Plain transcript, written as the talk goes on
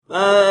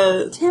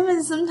Tim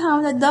is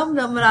sometimes a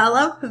dum-dum, but I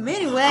love him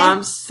anyway.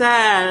 I'm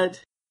sad.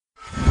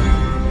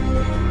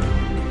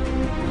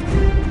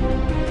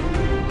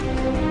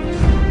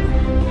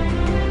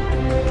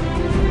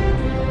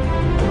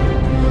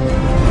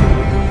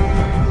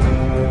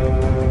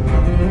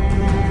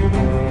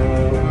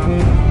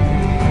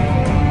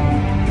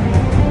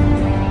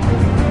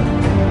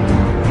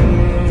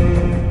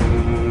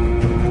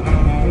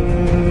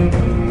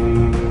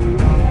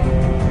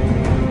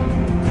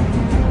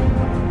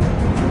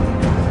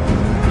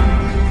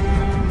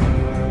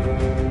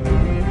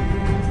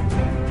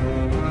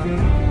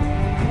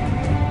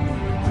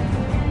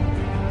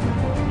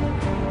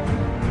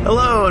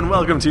 Hello and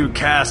welcome to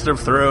Cast of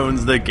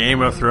Thrones, the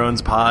Game of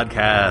Thrones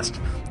podcast.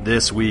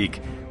 This week,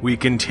 we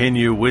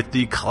continue with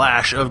the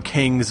Clash of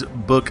Kings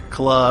book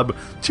club.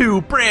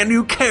 2 brand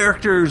new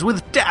characters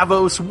with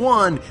Davos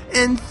 1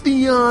 and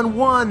Theon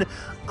 1.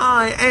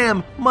 I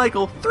am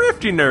Michael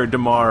Thrifty Nerd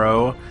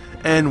tomorrow,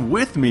 and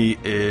with me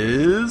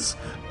is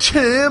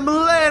Tim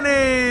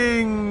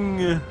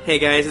Lanning. Hey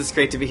guys, it's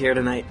great to be here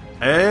tonight.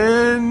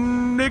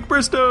 And Nick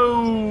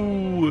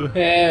Bristow.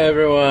 Hey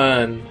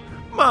everyone.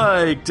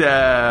 Mike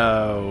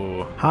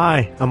Dow.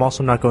 Hi, I'm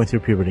also not going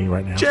through puberty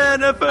right now.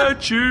 Jennifer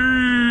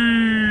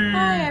Chu.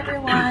 Hi,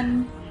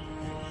 everyone.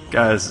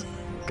 Guys,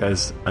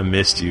 I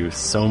missed you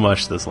so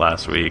much this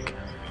last week.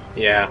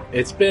 Yeah,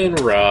 it's been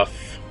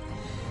rough.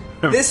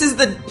 This is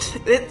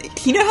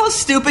you know how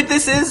stupid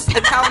this is?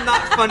 It's how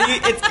not funny.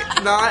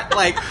 It's not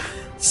like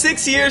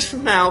 6 years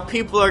from now,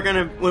 people are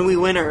gonna, when we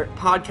win our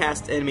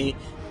podcast Emmy,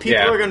 people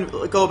are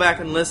gonna go back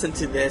and listen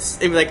to this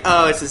and be like,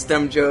 oh, it's this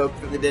dumb joke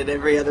that they did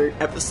every other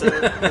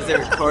episode because they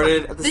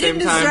recorded at the same time.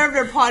 They didn't deserve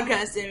their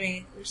podcast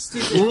Emmy. They're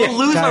stupid. We'll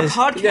lose our Guys,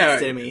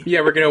 podcast Emmy. Yeah,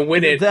 we're gonna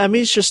win it. That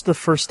means just the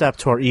first step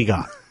to our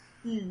EGOT.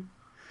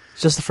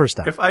 It's just the first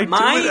step. If I do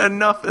it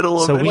enough, it'll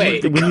So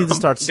eventually we need to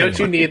start Don't you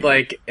singing. need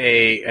like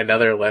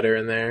another letter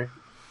in there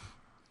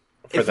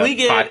for If the we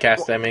get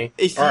podcast Emmy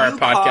If or our you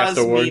podcast cause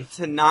award? me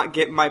to not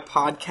get my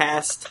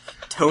podcast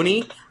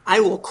Tony, I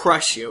will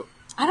crush you.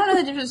 I don't know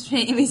the difference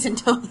between Emmys and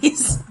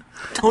Tonys.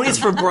 Tony's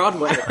for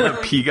Broadway.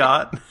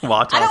 Peagot.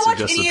 Watt I don't also watch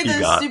just any a of those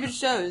Peagot. stupid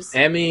shows.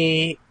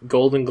 Emmy,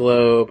 Golden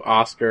Globe,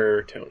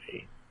 Oscar,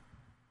 Tony.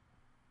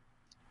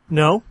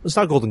 No, it's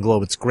not Golden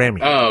Globe, it's Grammy.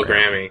 Oh,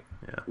 Grammy.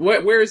 Yeah.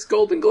 Where's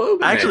Golden Globe?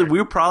 in Actually, there?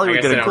 we probably I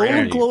would guess get a they don't Golden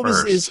rank. Golden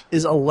Globe first.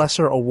 is a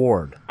lesser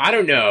award. I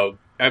don't know.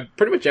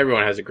 Pretty much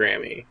everyone has a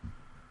Grammy.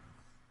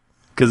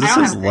 Because this I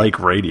don't is have like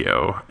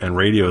radio, and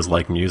radio is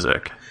like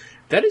music.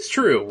 That is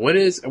true. When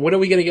are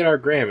we gonna get our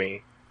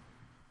Grammy?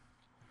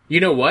 You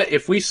know what?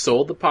 If we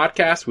sold the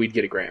podcast, we'd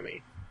get a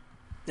Grammy.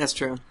 That's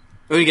true.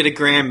 We get a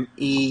Gram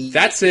E.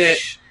 That's it.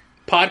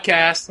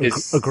 Podcast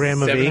is A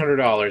gram of E?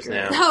 $700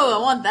 now. Oh,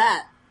 I want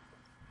that.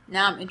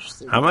 Now I'm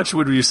interested. How much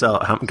would you sell?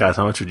 Guys,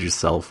 how much would you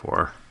sell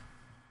for?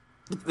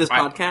 This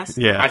podcast?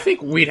 Yeah. I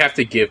think we'd have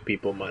to give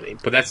people money,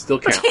 but that still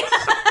counts.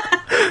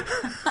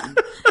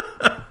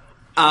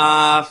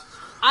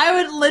 I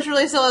would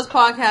literally sell this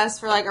podcast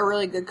for like a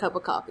really good cup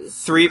of coffee.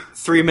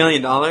 $3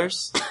 million.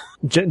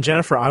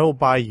 Jennifer, I will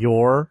buy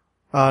your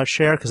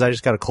share because I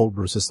just got a cold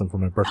brew system for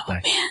my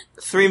birthday.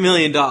 $3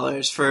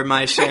 million for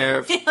my share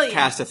of Million.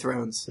 Cast of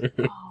Thrones.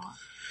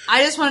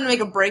 I just wanted to make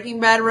a Breaking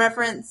Bad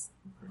reference,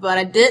 but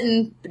I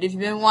didn't. But if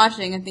you've been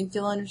watching, I think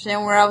you'll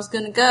understand where I was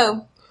going to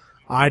go.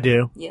 I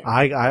do. Yeah.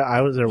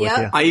 I was there with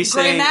you. Are you Gray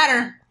saying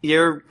matter.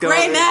 you're Gray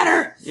going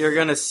matter. you're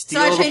gonna So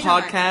steal I the changed my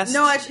mind. podcast?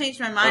 No, I changed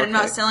my mind. I'm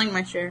not Okay. selling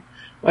my share.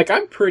 Like,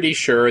 I'm pretty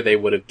sure they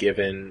would have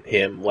given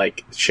him,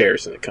 like,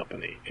 shares in the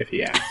company if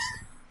he asked.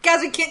 Guys,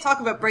 I can't talk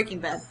about Breaking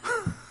Bad,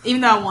 even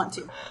though I want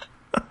to.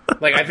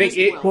 Like, I think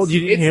it... Well, you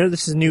didn't it's, hear?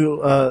 This is new,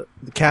 the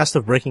cast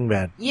of Breaking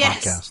Bad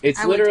Yes. podcast. It's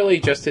I would literally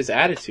just his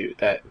attitude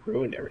that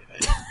ruined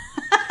everything.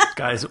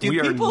 Guys, Do we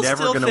are people never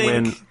still going to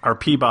win think- our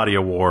Peabody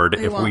Award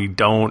if won't. we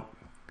don't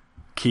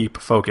keep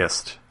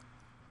focused.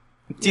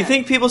 Do you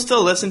think people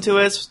still listen to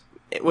us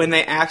when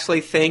they actually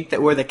think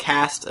that we're the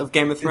cast of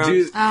Game of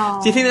Thrones? Do- Oh.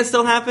 Do you think that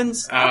still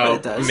happens? I bet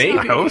it does. maybe.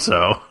 I hope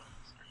so.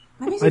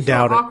 That makes I me feel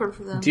doubt it. awkward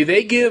for them. Do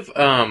they give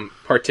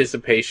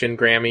participation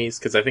Grammys?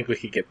 Because I think we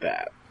could get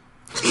that.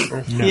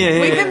 Yeah.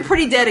 We've been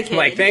pretty dedicated.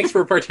 Like, thanks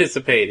for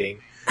participating.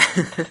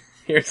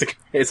 It's like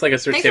a Thanks for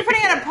certificate.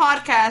 putting out a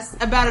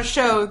podcast about a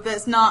show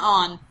that's not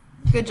on.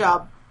 Good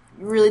job.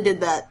 You really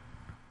did that.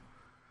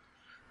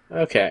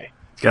 Okay.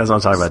 You guys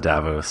want to talk about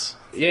Davos?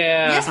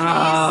 Yeah. Yes, please.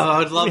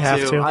 I'd love We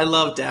have to. I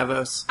love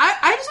Davos.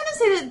 I just want to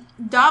say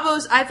that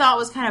Davos I thought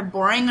was kind of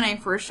boring when I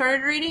first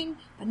started reading,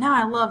 but now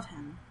I love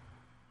him.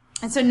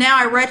 And so now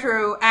I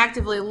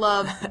retroactively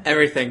love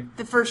Everything.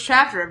 the first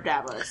chapter of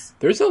Davos.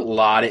 There's a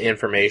lot of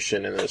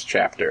information in this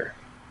chapter.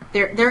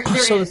 There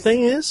So the is.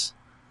 thing is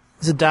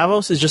that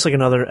Davos is just like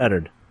another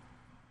Eddard.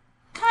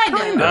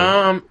 Kind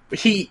of.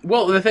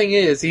 The thing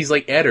is, he's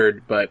like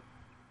Eddard, but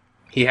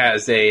he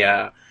has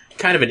a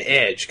kind of an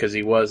edge because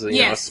he was, a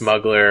Yes.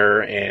 smuggler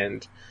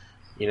and,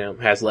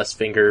 has less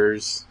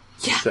fingers.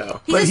 Yeah.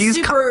 So, He's But a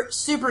he's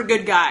super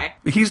good guy.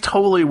 He's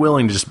totally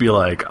willing to just be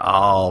like,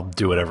 I'll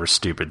do whatever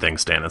stupid thing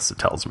Stannis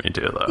tells me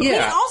to, though. Yeah.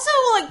 He also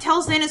like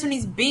tells Stannis when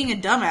he's being a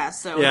dumbass,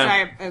 so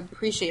Yeah. which I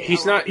appreciate.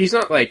 he's a lot. not. He's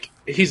not like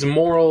he's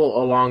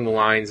moral along the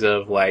lines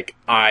of like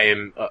I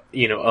am,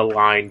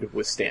 aligned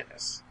with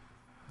Stannis.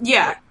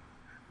 Yeah.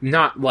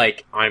 Not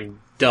like I'm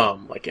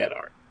dumb like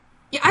Eddard.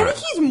 Yeah, I think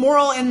he's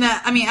moral in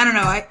that. I mean, I don't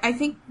know. I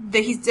think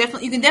that he's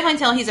definitely. You can definitely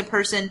tell he's a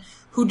person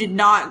who did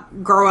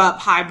not grow up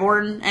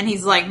highborn, and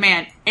he's like,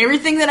 man,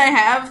 everything that I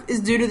have is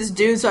due to this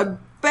dude, so I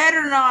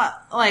better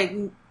not like.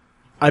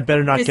 I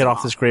better not Piss get him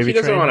off this gravy He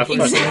doesn't train. want to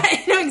fuck.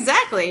 Exactly.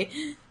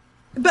 Exactly.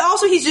 But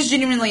also, he's just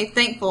genuinely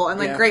thankful and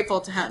like Yeah. grateful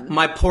to him.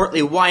 My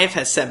portly wife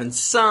has 7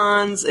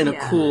 sons in a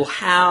Yeah. cool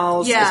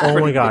house. Yeah. It's Oh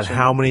pretty my god, bitchin'.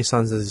 how many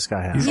sons does this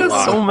guy have? He's got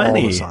lot. so All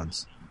many. the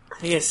sons.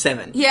 He has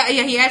 7. Yeah,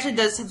 he actually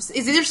does. It's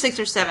either 6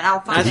 or 7.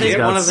 I'll find I it. think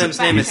got one of them's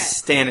name is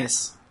Okay.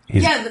 Stannis.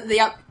 Yeah,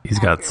 yep. He's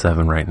got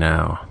 7 right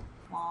now.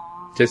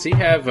 Does he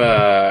have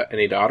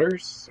any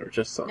daughters or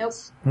just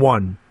sons? Nope.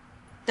 One.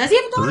 Does he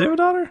have a Does daughter? he have a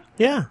daughter?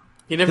 Yeah.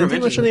 You never Didn't they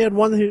mention mentioned they had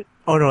one who...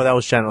 Oh no, that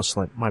was Janos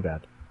Slint. My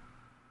bad.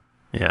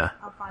 Yeah.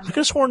 I'll find I it. could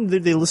have sworn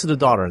they listed a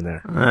daughter in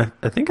there.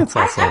 I think it's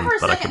I also, for a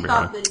but I could second be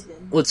thought wrong. that he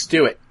did. Let's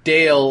do it.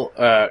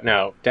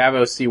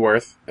 Davos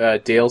Seaworth,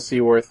 Dale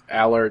Seaworth,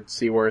 Allard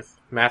Seaworth,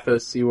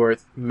 Mathos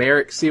Seaworth,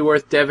 Merrick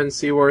Seaworth, Devon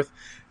Seaworth,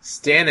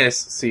 Stannis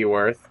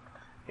Seaworth,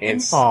 and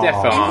Aw.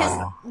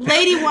 Stefan. And his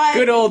lady wife,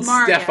 Good old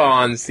Marya.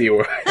 Stefan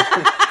Seaworth.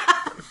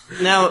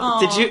 Now,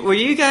 were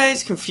you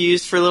guys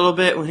confused for a little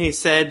bit when he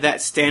said that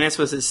Stannis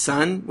was his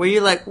son? Were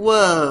you like,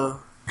 whoa?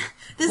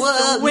 This Whoa,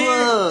 is some weird.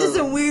 whoa. This is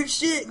some weird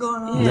shit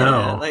going on. No.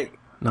 Yeah, like,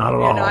 Not at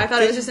Yeah, all. no, I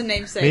thought it was just a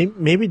namesake.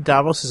 Maybe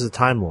Davos is a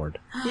Time Lord.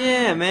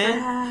 yeah, man.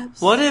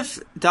 Perhaps. What if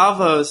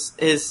Davos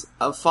is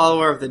a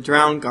follower of the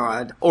Drowned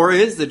God, or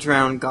is the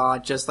Drowned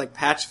God, just like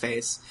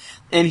Patchface,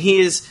 and he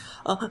is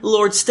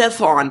Lord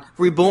Stefan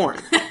reborn?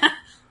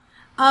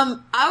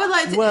 I would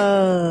like to.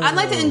 Whoa. I'd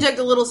like to inject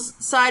a little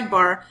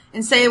sidebar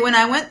and say when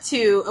I went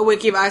to a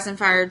Wiki of Ice and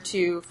Fire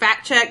to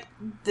fact check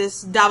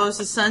this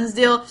Davos' Sons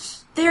deal,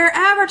 they're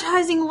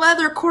advertising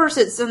leather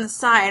corsets on the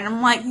side, and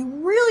I'm like, you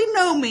really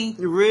know me.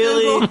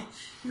 Really?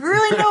 You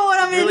really know what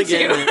I'm Really into.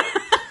 getting it.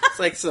 It's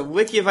like some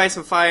Wiki of Ice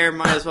and Fire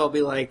might as well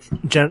be like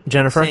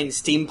Jennifer? saying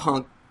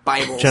steampunk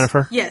Bibles.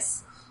 Jennifer?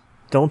 Yes.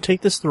 Don't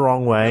take this the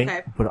wrong way,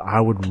 Okay. but I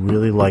would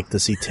really like to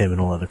see Tim in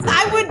a leather corset.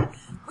 I would.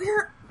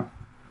 We're.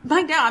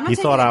 Mike, down. I'm not You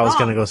taking thought it I was wrong.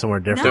 going to go somewhere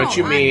different. No, Don't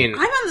you mean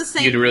I'm on the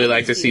same you'd really page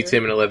like to with see you.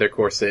 Tim in a leather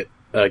corset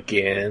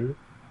again?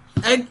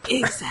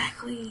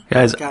 Exactly.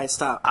 Guys, Guys,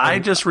 stop. I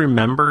just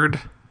remembered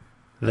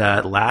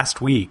that last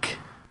week,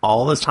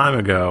 all this time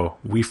ago,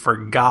 we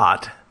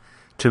forgot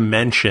to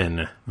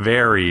mention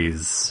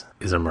Varys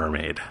is a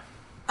mermaid.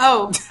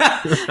 Oh.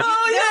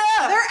 Oh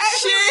yeah! They're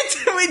actually-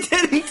 Shit, we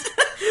didn't.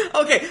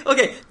 Okay.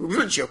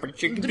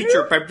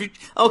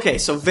 Okay,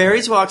 so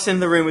Varys walks in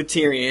the room with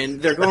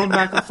Tyrion. They're going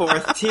back and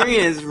forth.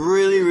 Tyrion is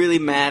really, really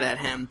mad at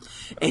him,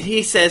 and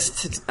he says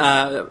to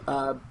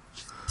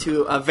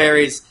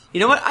Varys, "You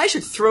know what? I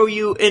should throw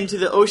you into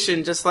the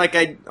ocean just like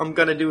I'm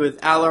gonna do with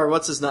Alar.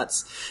 What's his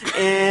nuts?"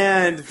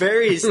 And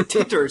Varys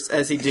titters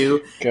as he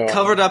do, Go on.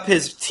 covered up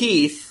his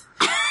teeth,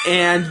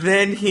 and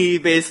then he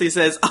basically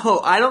says,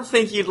 "Oh, I don't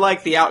think you'd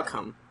like the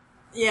outcome."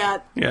 Yeah.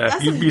 Yeah,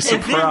 That's you'd be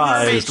some big mermaid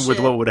surprised with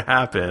shit. what would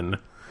happen.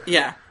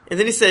 Yeah. And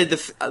then he said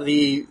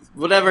the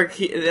whatever,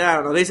 I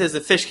don't know, he says the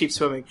fish keeps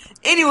swimming.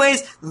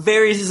 Anyways,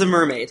 Varys is a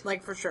mermaid.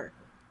 Like, for sure.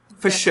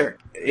 For sure.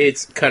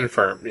 It's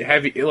confirmed.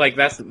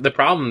 That's the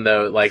problem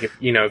though. Like if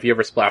you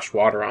ever splash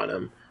water on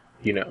him,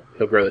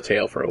 he'll grow the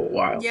tail for a little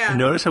while. Yeah.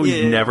 Notice how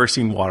we've Yeah. never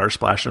seen water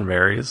splash on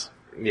Varys?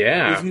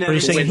 Yeah. We've never Are you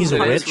saying seen he's a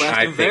water witch? splash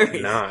I on think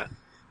Varys. not.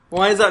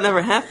 Why has that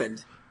never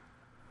happened?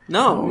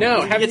 No.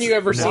 No, He haven't gets you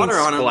ever seen water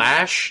on him.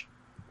 Splash?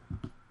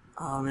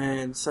 Oh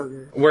man, so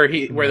good. Where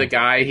the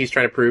guy he's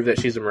trying to prove that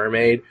she's a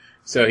mermaid,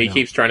 so he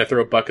keeps trying to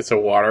throw buckets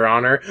of water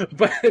on her,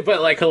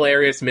 but like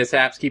hilarious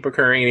mishaps keep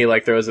occurring, and he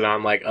like throws it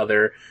on like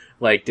other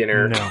like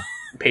dinner No.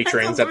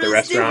 patrons That at the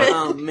sounds really restaurant. stupid.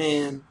 Oh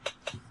man.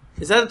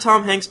 Is that a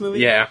Tom Hanks movie?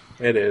 Yeah,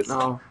 it is.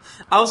 No.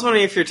 I was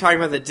wondering if you're talking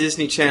about the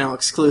Disney Channel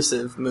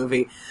exclusive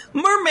movie,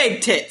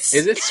 Mermaid Tits.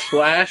 Is it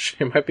Splash?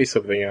 It might be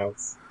something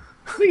else.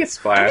 I think it's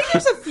Splash.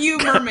 There's a few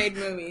mermaid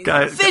movies.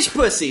 Fish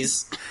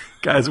pussies.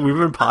 Guys, we've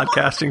been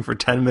podcasting for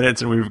 10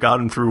 minutes and we've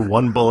gotten through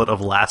one bullet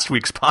of last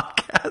week's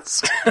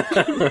podcast.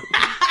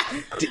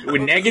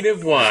 With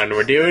 -1,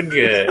 we're doing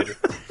good.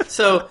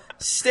 So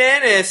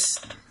Stannis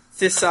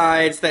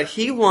decides that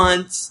he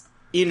wants,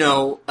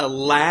 a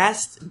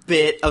last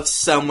bit of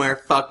somewhere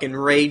fucking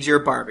rage your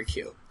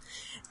barbecue.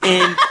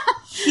 And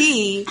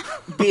he,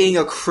 being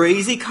a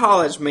crazy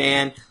college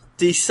man,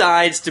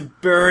 decides to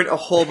burn a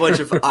whole bunch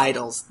of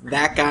idols.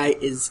 That guy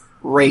is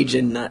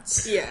raging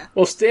nuts. Yeah.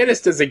 Well,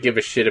 Stannis doesn't give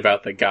a shit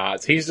about the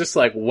gods. He's just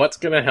like, what's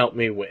gonna help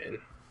me win?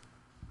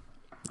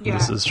 Yeah.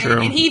 This is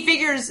true. And he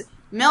figures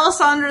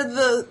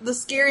Melisandre, the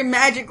scary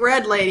magic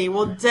red lady,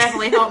 will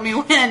definitely help me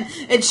win.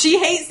 And she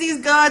hates these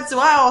gods, so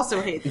I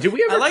also hate them. Do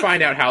we ever I like-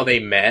 find out how they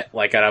met,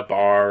 like at a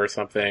bar or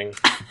something?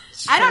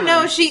 I don't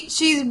know.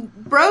 She's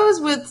bros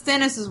with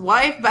Stannis'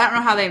 wife, but I don't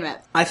know how they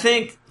met. I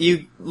think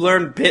you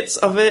learn bits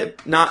of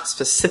it, not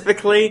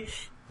specifically,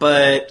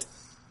 but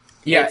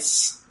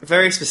it's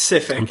very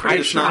specific. I'm pretty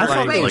It's sure not it's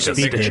like like a should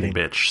be stitch and dating.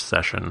 bitch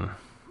session.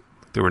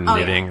 They were yeah.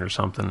 knitting or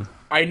something.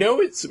 I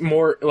know it's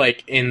more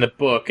like in the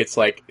book. It's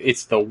like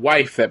it's the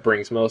wife that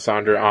brings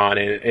Melisandre on,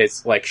 and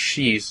it's like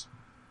she's,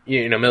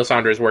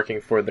 Melisandre is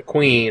working for the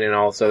queen and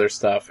all this other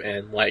stuff,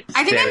 and like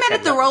I think Stannis I met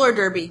at the roller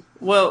derby.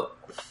 Well,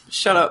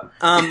 shut up.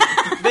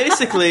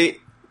 Basically,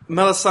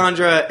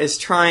 Melisandre is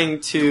trying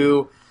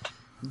to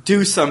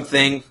do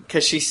something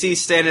because she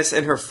sees Stannis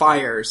in her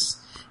fires.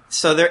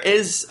 So there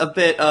is a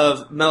bit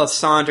of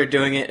Melisandre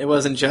doing it. It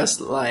wasn't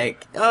just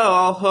like, oh,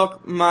 I'll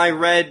hook my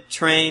red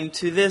train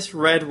to this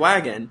red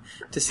wagon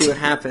to see what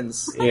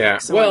happens. Yeah,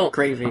 So well,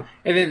 gravy.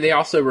 and then they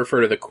also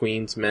refer to the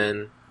Queen's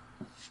men.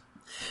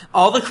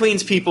 All the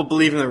Queen's people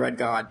believe in the Red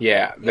God.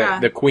 Yeah, Yeah.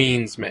 the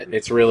Queen's men.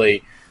 It's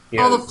really,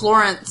 All the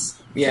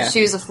Florence. Yeah.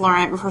 She was a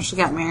Florent before she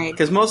got married.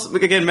 Because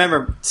again,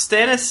 remember,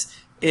 Stannis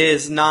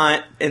is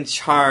not in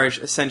charge,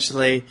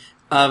 essentially,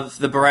 of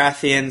the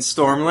Baratheon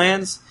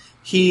Stormlands.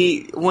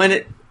 He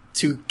wanted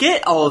to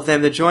get all of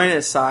them to join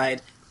his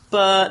side,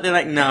 but they're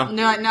like, no.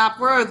 No,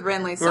 we're with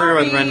Renly. We're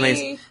with Sorry.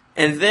 Renly's.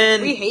 And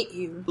then We hate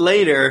you.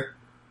 later,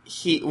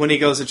 when he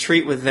goes to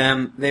treat with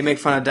them, they make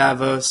fun of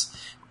Davos,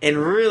 and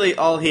really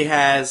all he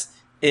has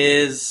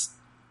is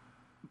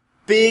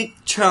big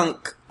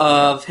chunk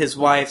of his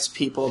wife's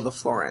people, the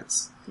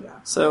Florence. Yeah.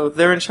 So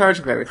they're in charge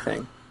of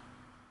everything.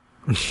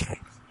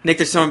 Nick,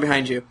 there's someone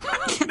behind you.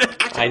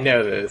 I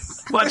know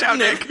this. Watch out,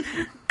 Nick!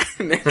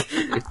 Nick.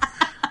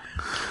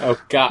 Oh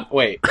God!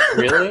 Wait,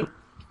 really?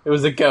 It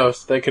was a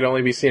ghost that could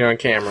only be seen on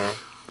camera.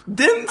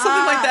 Didn't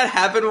something like that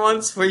happen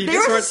once where you There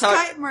just was a weren't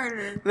Skype talking?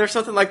 murder. There's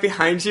something like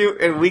behind you,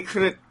 and we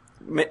couldn't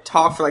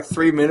talk for like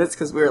 3 minutes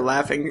because we were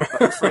laughing,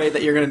 afraid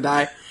that you're gonna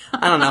die.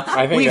 I don't know.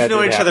 I think We've that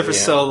known did each other happen, for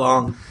yeah. so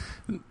long.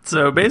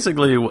 So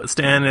basically, what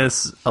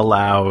Stannis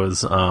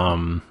allows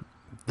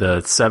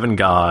the seven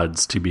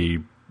gods to be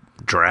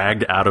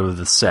dragged out of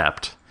the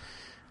Sept,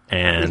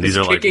 and these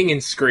are like kicking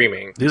and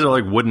screaming. these are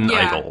like wooden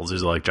Yeah. idols.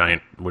 These are like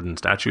giant wooden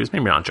statues.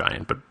 Maybe not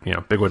giant, but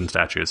big wooden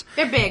statues.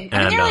 They're big.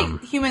 And, they're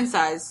like human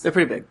size. They're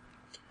pretty big.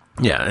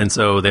 Yeah, and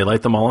so they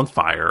light them all on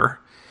fire,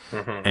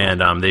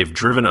 and they've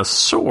driven a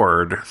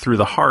sword through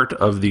the heart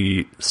of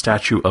the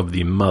statue of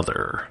the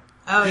mother.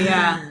 Oh,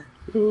 yeah.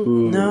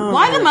 No.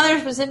 Why the mother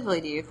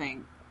specifically, do you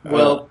think?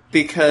 Well,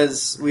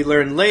 because we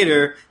learn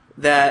later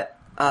that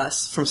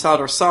from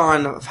Salvador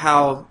San of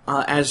how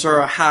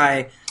Azor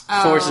Ahai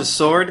forged his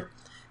sword,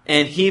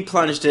 and he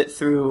plunged it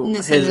through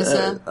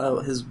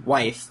Nissa. his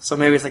wife. So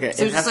maybe it's like it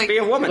So it's has like- to be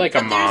a woman. Like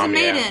a But there's a mom,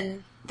 yeah.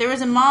 maiden. There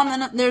was a mom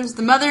and there's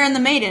the mother and the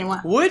maiden.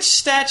 Which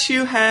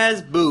statue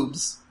has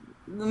boobs?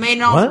 The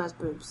maiden also What? has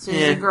boobs. So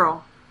she's Yeah. a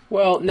girl.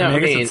 Well, no, I I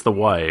guess mean, it's the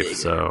wife.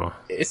 So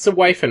it's the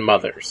wife and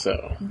mother.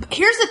 So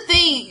Here's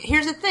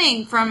the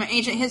thing from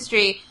ancient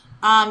history.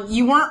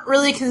 You weren't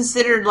really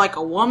considered like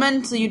a woman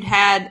until you'd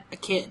had a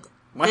kid.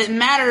 What? It didn't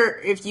matter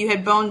if you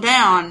had boned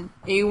down.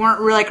 You weren't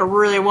really like a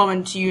really woman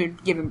until you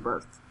had given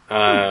birth.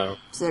 uh,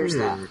 So there's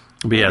that.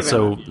 But yeah,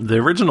 so the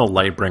original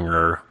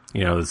Lightbringer,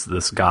 is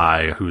this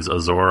guy who's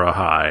Azor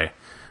Ahai,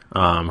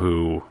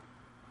 who,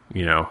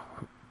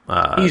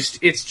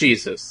 it's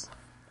Jesus.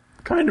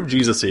 kind of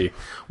Jesus-y.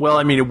 Well,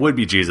 I mean, it would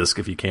be Jesus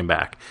if he came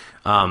back.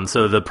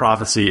 So the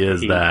prophecy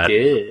is He that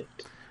did.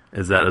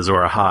 Azor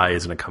Ahai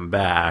is going to come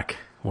back.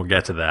 We'll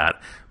get to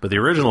that. But the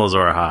original Azor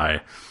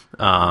Ahai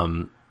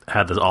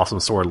had this awesome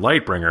sword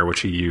Lightbringer,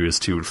 which he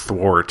used to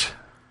thwart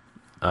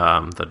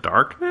the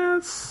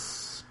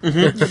darkness. The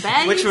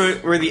baddies?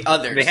 Which were the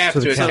others? They have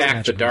So to the attack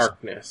the Council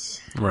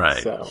darkness.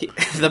 Right. So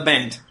the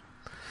band.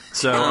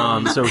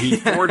 So he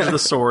forged the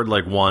sword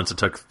like once. It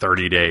took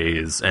 30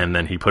 days, and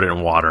then he put it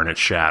in water, and it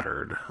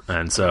shattered.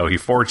 And so he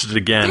forged it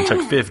again. It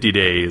took 50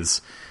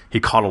 days. He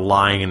caught a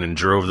lion and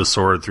drove the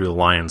sword through the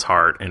lion's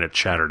heart, and it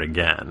shattered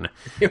again.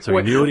 So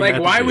he knew what he had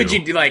to why do. would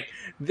you do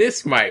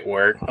this? Might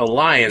work. A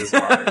lion's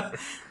heart.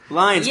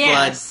 Lion's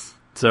Yes.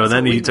 So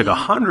then he took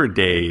 100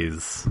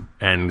 days,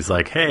 and he's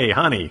like, "Hey,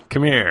 honey,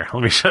 come here.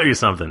 Let me show you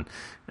something,"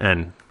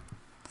 and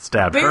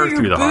stabbed Bare her your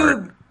through the heart.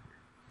 boob.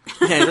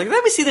 blood. Yeah, he's like,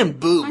 let me see them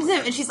boobs.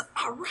 And she's like,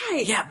 all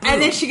right. Yeah, boob.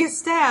 And then she gets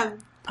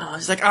stabbed. Oh,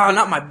 he's like, oh,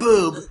 not my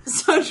boob.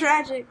 So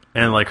tragic.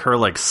 And like her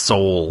like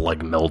soul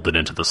like melted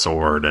into the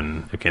sword,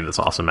 and it became this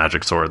awesome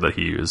magic sword that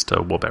he used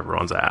to whoop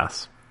everyone's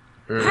ass.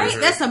 Hey,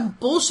 that's some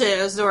bullshit,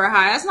 Azor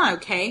Ahai. That's not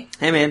okay.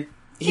 Hey, man.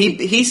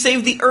 He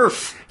saved the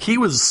earth. He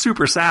was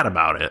super sad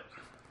about it.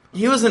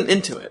 He wasn't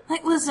into it.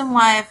 Like, listen,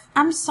 wife,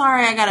 I'm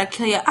sorry I gotta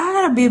kill you. I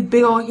gotta be a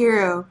big old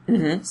hero.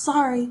 Mm-hmm.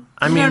 Sorry.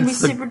 I I'm mean, gonna be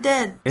it's the- super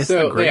dead. It's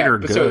the greater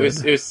good. So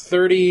it was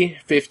 30,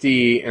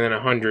 50, and then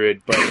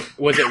 100. But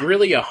was it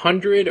really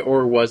 100,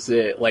 or was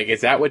it like is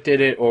that what did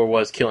it, or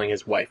was killing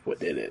his wife what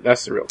did it?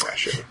 That's the real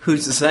question.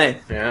 Who's to say?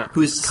 Yeah.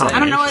 Who's to say? I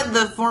don't know what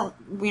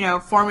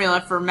the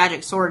formula for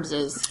magic swords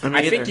is.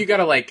 I think you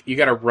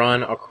gotta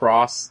run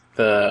across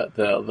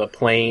the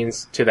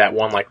plains to that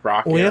one like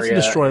rock Well, we area. have to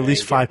destroy at and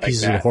least get 5 like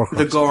pieces that. of the Horcrux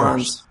The Gorons.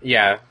 first.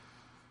 Yeah.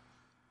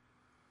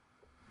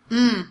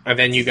 And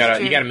then you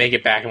gotta make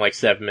it back in like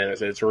 7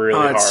 minutes. It's really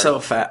hard. It's so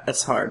fat.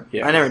 It's hard.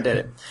 Yeah. I never did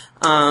it.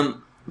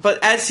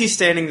 But as he's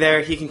standing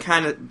there, he can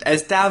kind of,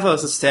 as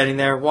Davos is standing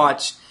there,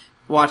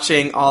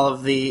 watching all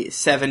of the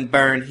 7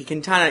 burn, he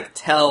can kind of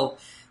tell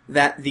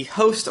that the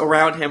hosts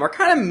around him are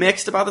kind of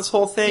mixed about this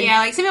whole thing. Yeah,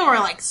 like some people were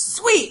like,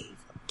 "Sweet,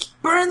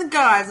 burn the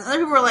gods," and other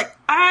people were like,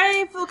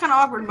 "I feel kind of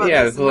awkward about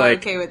this. I'm not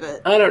okay with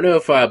it." I don't know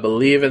if I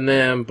believe in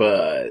them,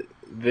 but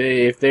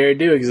if they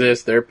do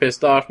exist, they're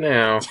pissed off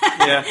now.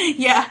 Yeah.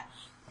 Yeah.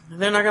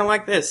 They're not gonna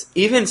like this.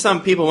 Even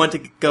some people went to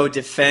go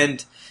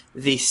defend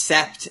the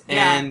Sept,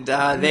 and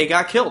they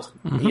got killed.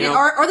 You know?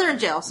 Or they're in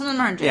jail. Some of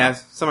them are in jail. Yeah,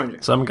 some are in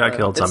jail. Some got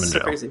killed, some in it's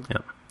jail. crazy.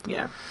 Yep.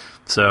 Yeah.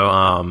 So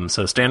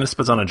Stannis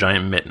puts on a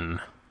giant mitten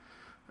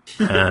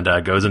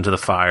and goes into the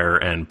fire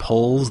and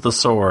pulls the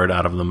sword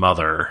out of the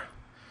mother.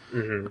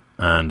 Mm-hmm.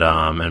 And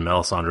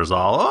Melisandre's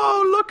all,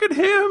 "Oh, look at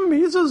him!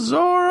 He's a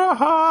Zora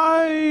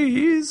High!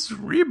 He's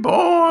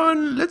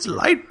reborn! It's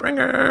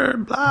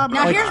Lightbringer!" Blah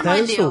blah. Now, here's That my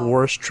is deal. the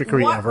worst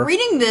trickery ever.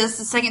 Reading this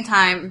the second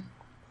time,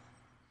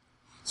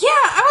 yeah,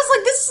 I was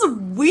like, this is a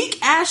weak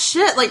ass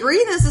shit. Like,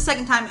 reading this the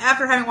second time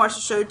after having watched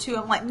the show too,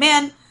 I'm like,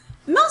 man,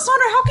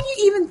 Melisandre, how can you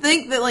even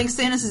think that like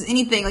Stannis is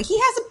anything? Like, he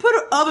has to put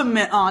an oven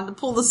mitt on to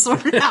pull the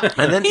sword out.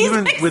 And then he's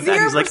even like with that,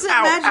 he's like, 0%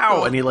 "Ow, magical.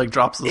 ow!" and he like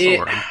drops the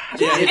sword.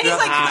 Yeah, and he's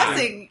like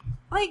cussing.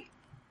 Like,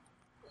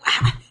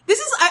 this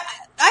is, I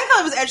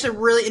thought it was actually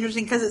really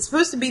interesting because it's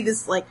supposed to be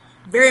this like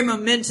very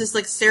momentous,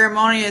 like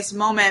ceremonious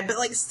moment, but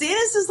like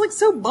Stannis is like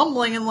so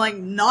bumbling and like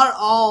not at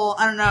all.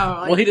 I don't know.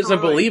 Like, Well, he doesn't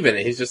heroic. believe in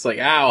it. He's just like,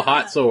 "Ow,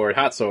 hot sword,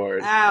 hot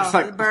sword." Ow, It's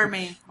like- it burned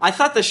me. I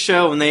thought the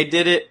show, when they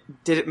didn't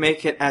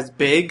make it as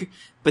big,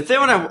 but then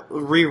when I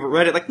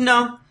reread it, like,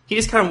 no. He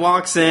just kind of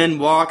walks in,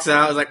 walks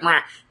out, is like, "Meh,"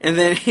 and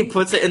then he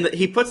puts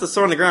the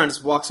sword on the ground and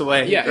just walks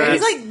away. Yeah, He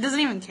He's grabs- like doesn't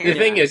even care. The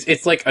thing is,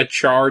 it's like a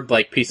charred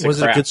like piece Was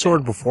of it crap. a good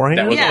sword beforehand,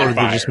 That was on or did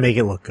they fire. just make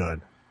it look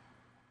good?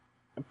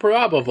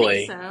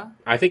 Probably. so.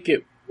 I think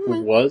it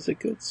was a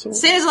good sword.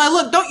 Stannis is like,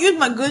 look, don't use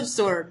my good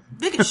sword.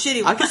 Make a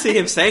shitty one. I can see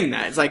him saying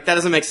that. It's like, that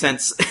doesn't make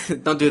sense.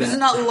 Don't do that. This is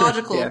not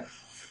logical. Yeah.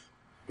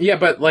 Yeah,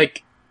 but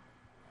like,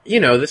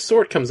 this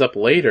sword comes up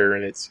later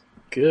and it's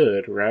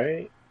good,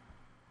 right?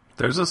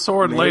 There's a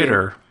sword Maybe.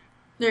 later.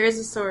 There is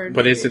a sword.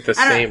 But is it the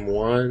I don't- same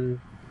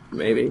one?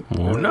 Maybe.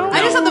 Oh, no.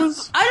 I just thought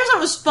it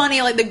was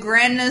funny, like the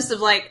grandness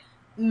of like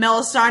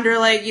Melisandre,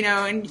 like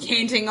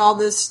incanting all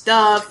this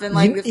stuff and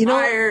like the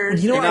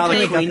fires. You know And what? all I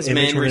the can make Queen's up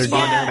the image men when they're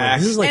respond doing back.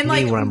 This is like And,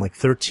 me like- when I'm like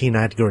 13.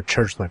 I had to go to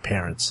church with my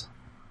parents.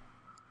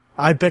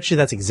 I bet you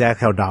that's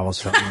exactly how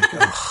Davos felt. Like,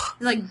 ugh,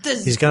 Like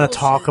this. he's gonna bullshit.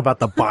 talk about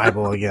the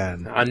Bible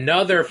again.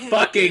 Another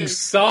fucking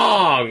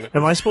song!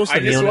 Am I supposed to I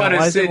just kneel now? wanna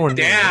Why is sit everyone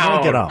kneeling? I wanna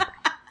down. get up.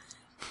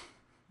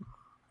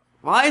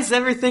 Why is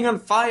everything on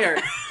fire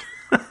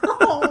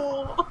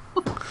Oh.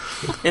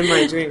 in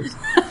my dreams?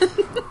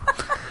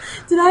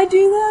 Did I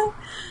do that?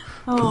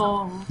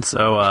 Oh,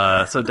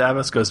 So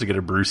Davos goes to get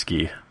a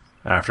brewski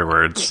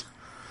afterwards.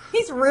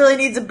 he really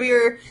needs a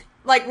beer.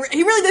 Like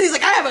he really does. He's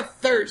like, I have a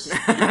thirst.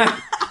 I'm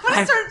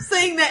gonna start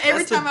saying that every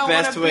That's the time I want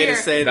best a way beer.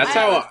 to say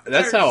that.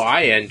 That's how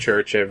I end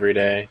church every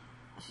day.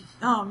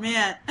 Oh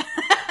man,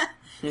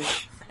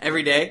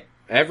 Every day.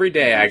 Every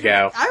day I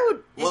go. I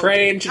would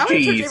Praying to I would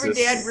church Jesus. every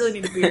day. I'd really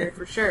need a beer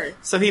for sure.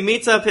 So he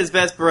meets up his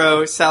best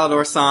bro,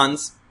 Salador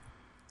Sans.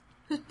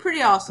 It's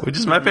pretty awesome. Which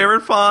is my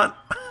favorite font.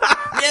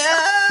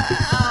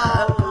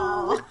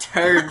 Oh.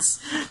 Turds.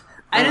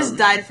 I just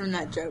died from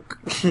that joke.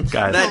 Guys,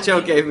 That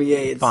joke gave me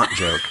AIDS. font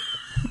joke.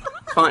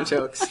 Font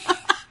jokes.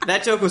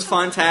 That joke was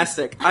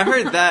fantastic. I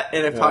heard that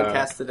in a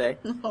podcast today,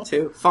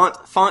 too.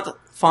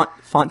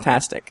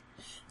 Fantastic.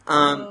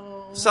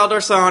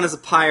 Salador Sans is a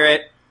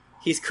pirate.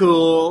 He's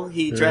cool.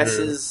 He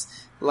dresses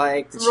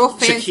like Real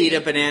fancy.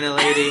 Chiquita Banana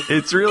Lady.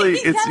 It's really, He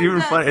it's kinda even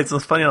does. funny.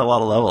 It's funny on a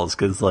lot of levels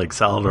because like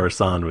Salador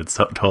San would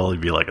totally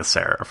be like a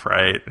seraph,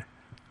 right?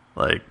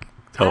 Like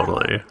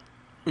totally,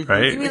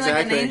 right? You mean Exactly.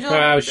 like an angel?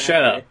 Oh,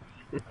 shut up.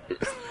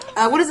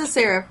 What is a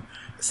seraph?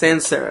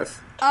 Sans serif.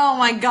 Oh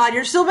my god,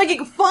 you're still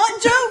making a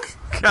font joke?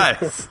 Guys,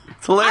 it's I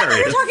thought hilarious.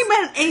 you were talking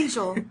about an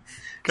angel.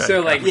 Guys, So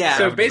like, Yeah.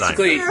 so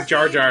basically, Design.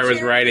 Jar Jar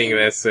was writing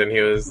this, and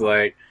he was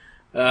like,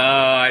 "Oh,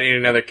 I need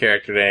another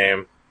character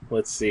name.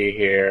 Let's see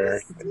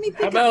here. Let me think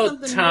How of about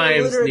something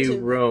Times more New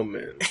alliterative.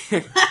 Roman?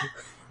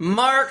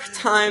 Mark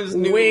times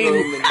New Wing.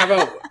 Roman. How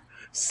about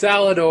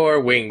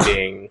Salador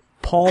Wingding?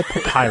 Paul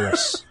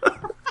Papyrus.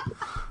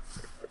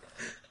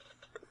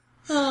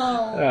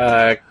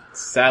 Oh.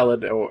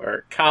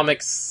 Salador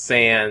Comic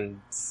Sans.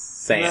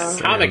 No.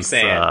 Comic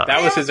Sans, Sans.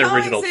 That was his Yeah,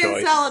 original Comic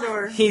Sans choice.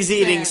 Salador. He's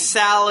eating Sans.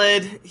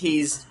 salad.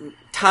 He's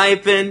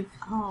typing.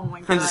 Oh my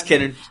god. I'm just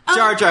kidding.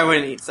 Jar Jar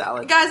wouldn't eat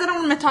salad. Guys, I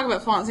don't want to talk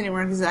about fonts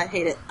anymore because I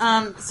hate it.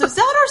 So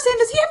Salador Sand,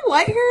 does he have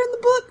white hair in the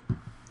book?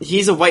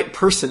 He's a white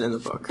person in the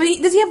book. But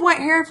does he have white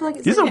hair? I feel like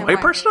it He's said a he had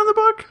white person hair. in the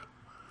book.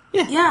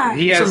 Yeah,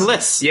 He It's has a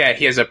list. Yeah,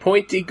 he has a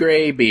pointy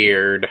gray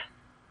beard.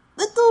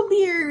 little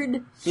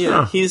beard. Yeah,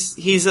 Huh.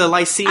 he's a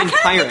Lycian I kind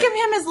pirate. of think of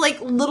him as like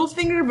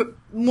Littlefinger, but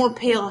more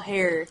pale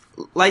hair.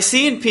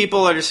 Lycian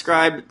people are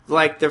described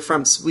like they're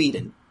from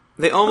Sweden.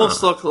 They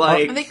almost look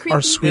like Are they creepy? Are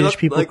they Swedish look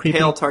people like creepy?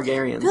 pale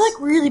Targaryens. I feel like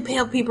really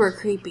pale people are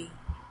creepy.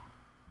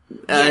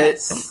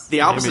 It's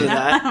the opposite of I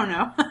that. don't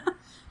know.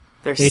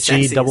 They're H-E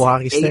sexy double as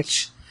hockey H.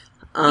 sticks?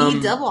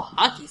 Eat double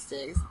hockey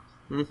sticks.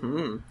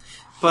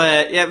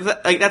 But yeah,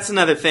 like that's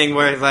another thing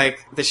where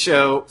like the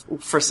show,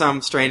 for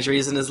some strange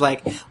reason, is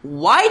like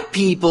white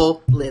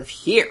people live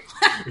here.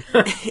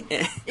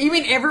 You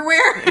mean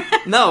everywhere?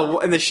 No,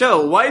 in the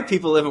show, white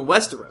people live in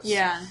Westeros.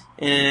 Yeah.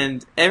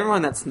 And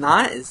everyone that's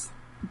not is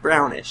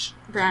brownish,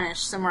 Brownish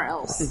somewhere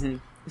else.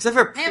 except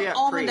for They have Pri-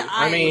 almond Pri.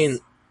 eyes.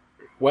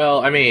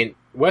 I mean,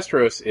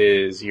 Westeros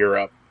is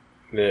Europe.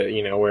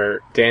 Where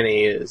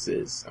Danny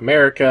is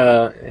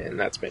America, and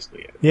that's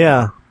basically it.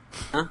 Yeah.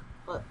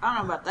 But I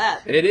don't know about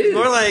that. It is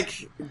More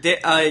like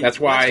that's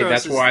why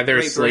Westeros is there's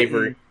Great slavery.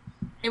 Britain.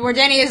 And where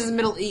Danny is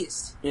Middle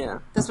East. Yeah,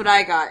 That's what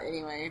I got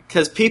anyway.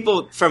 because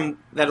people from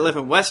that live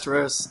in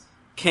Westeros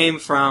came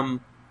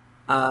from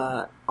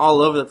all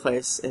over the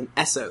place in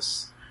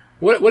Essos.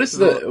 What is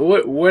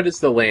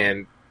the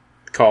land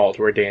called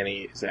where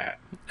Danny is at?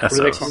 What are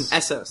they Essos. called?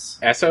 Essos.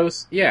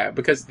 Essos? Yeah,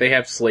 because they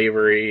have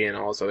slavery and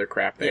all this other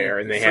crap there,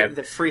 and they have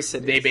the free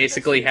city. they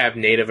basically have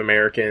Native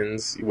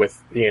Americans with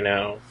I think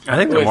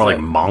they're with, more like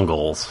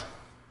Mongols.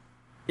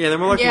 Yeah, they're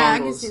more like Yeah, I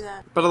can Mongols. see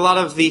that. But a lot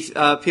of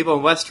the people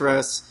in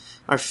Westeros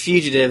are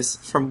fugitives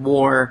from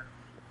war.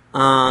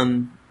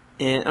 And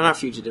not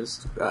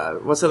fugitives.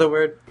 What's the other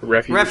word?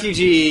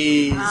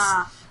 Refugees.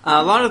 Ah.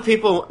 A lot of the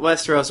people in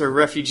Westeros are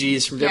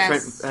refugees from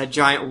Yes. different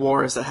giant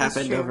wars that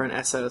happened true. over in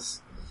Essos.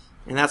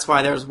 And that's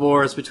why there's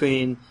wars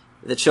between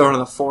the children of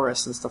the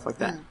forest and stuff like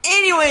that.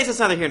 Anyways, it's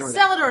neither here nor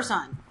there. Salvador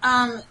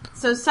San.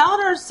 So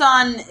Salvador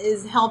San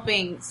is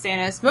helping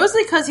Stannis,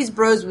 mostly because he's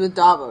bros with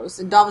Davos.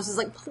 And Davos is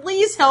like,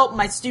 please help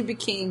my stupid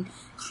king.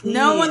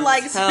 No one Please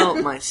likes help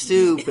him. my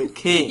stupid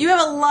king. You have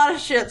a lot of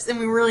ships, and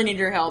we really need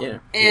your help. Yeah.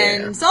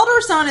 And Yeah. Salvador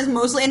San is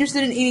mostly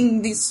interested in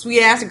eating these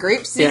sweet-ass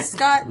grapes he's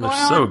got They're going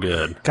on. so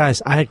good.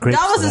 Guys, I had grapes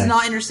Davos today. is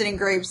not interested in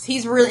grapes.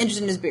 He's really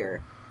interested in his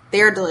beer.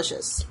 They are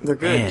delicious. They're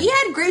good. Man. He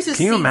had grapes with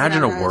Can you seeds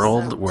imagine a in them,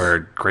 world so- where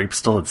grapes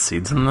still had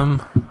seeds in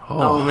them?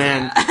 Oh,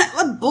 man.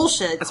 What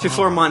bullshit. That's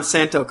before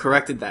Monsanto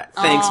corrected that.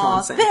 Thanks, Aw,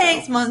 Monsanto.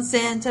 Thanks,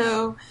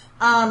 Monsanto.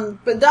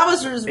 But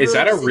Davos was really Is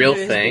that a interested real in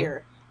his thing?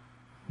 beer.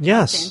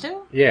 Yes.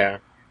 Monsanto? Yeah.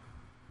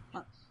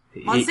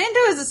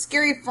 Monsanto is a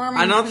scary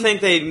farming. I don't think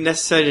they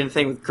necessarily did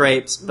anything with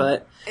grapes,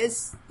 but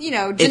it's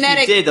if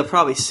genetic you did, they'll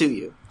probably sue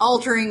you.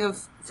 altering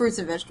of fruits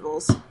and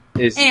vegetables.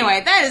 Is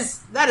Anyway,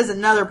 that is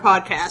another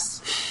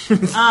podcast.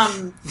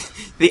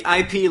 The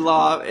IP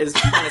law is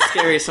kind of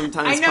scary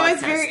sometimes. I know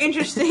it's podcasts. very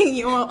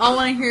interesting. I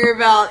want to hear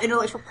about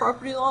intellectual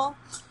property law.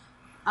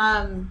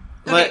 Okay.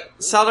 But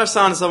Salvador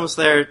San is almost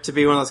there to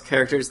be one of those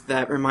characters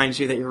that reminds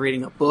you that you're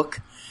reading a book,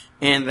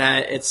 and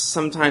that it's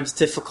sometimes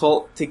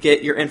difficult to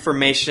get your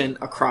information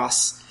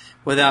across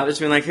without just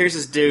being like, here's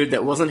this dude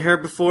that wasn't here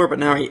before, but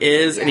now he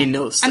is, and he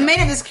knows I stuff. made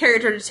up this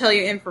character to tell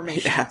you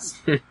information.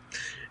 Yes.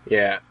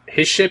 yeah.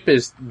 His ship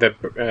is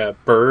the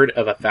bird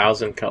of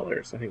 1,000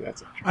 colors. I think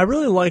that's it. I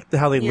really liked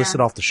how they Yeah.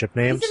 listed off the ship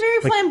names. He's a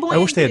very flamboyant I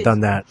wish they had dude. done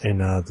that in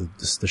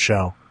the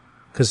show.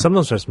 Because some of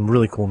those have some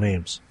really cool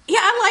names. Yeah,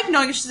 I like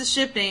knowing the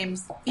ship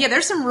names. Yeah,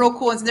 there's some real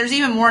cool ones. There's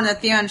even more in the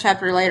Theon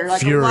chapter later.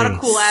 Like a lot of Fury.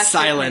 cool ass ship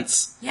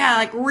Silence. names. Yeah,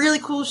 like really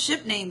cool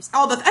ship names.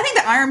 Oh, I think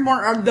the Ironborn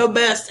are the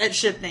best at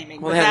ship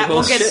naming. Well, But they have that, cool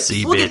we'll get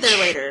shit. we'll get there Sea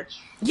bitch. later.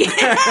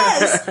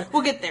 Yes,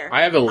 we'll get there.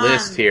 I have a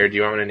list here. Do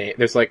you want me to name?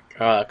 There's like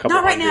a couple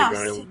Not right hundred. now. Do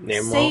you want to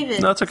name them all? Save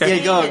it. No, it's okay.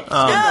 Yeah, go.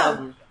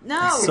 Save it.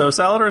 No. So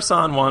Salvador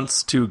San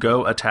wants to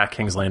go attack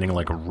King's Landing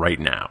like right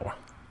now.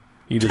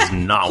 He does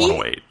not want to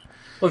wait.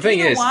 Well, the thing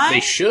You know is, why? they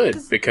should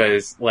 'Cause-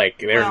 because like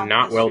they're Well,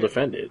 not that's well true.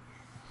 defended.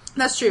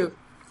 That's true.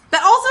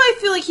 But also, I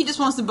feel like he just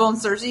wants to bone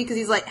Cersei because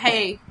he's like,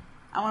 hey,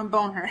 I want to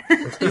bone her.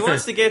 He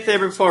wants to get there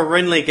before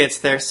Renly gets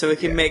there so he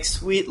can make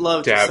sweet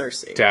love to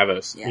Cersei.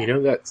 Davos. Yeah. You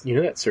know that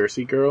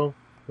Cersei girl?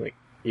 Like,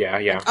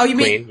 yeah. Oh, you Queen.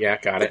 mean- Yeah,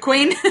 got the it.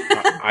 queen.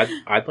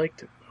 I'd like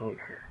to bone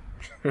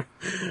her.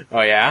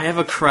 Oh yeah, I have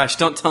a crush.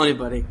 Don't tell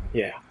anybody.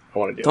 yeah. I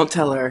want to do Don't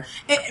tell her.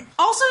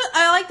 Also,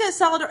 I like that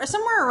Salvador,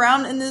 somewhere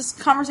around in this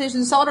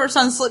conversation, Salvador's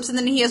son slips and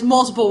then he has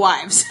multiple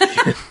wives.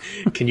 it.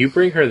 Can you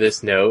bring her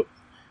this note?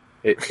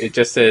 It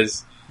just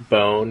says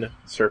bone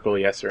circle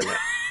yes or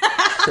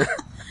no.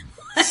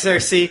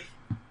 Cersei,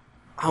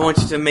 I want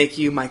you to make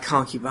you my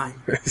concubine.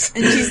 And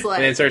she's like,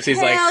 And then Cersei's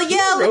like, hell "Who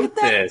yeah, look wrote at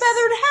that this?"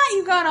 feathered hat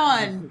you got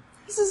on.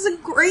 This is a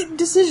great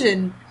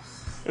decision.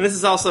 And this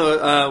is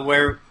also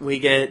where we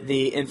get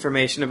the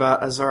information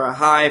about Azor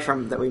Ahai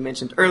from that we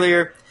mentioned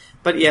earlier.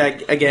 But yeah,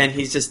 again,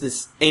 he's just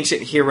this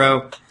ancient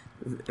hero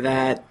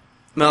that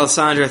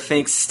Melisandre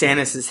thinks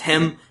Stannis is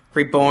him,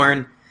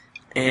 reborn,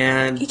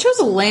 and He chose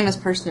the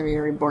lamest person to be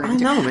reborn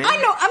into. I know, man. I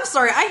know, I'm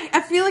sorry,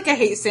 I feel like I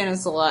hate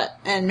Stannis a lot,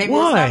 and maybe it's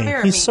not fair Why?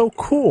 of He's me. so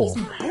cool.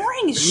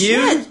 boring as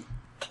You shit.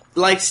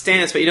 like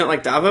Stannis, but you don't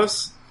like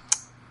Davos?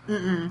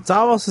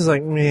 Davos is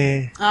like,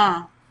 meh.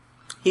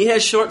 He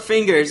has short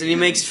fingers and he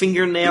makes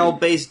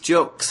fingernail-based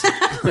jokes.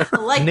 I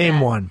like Name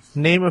that. one.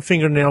 Name a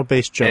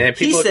fingernail-based And then joke.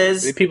 He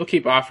says- people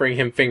keep offering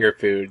him finger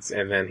foods,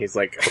 and then he's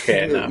like,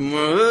 okay,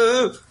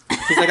 enough.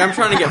 He's like, I'm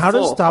trying to get How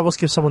full. does Davos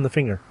give someone the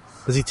finger?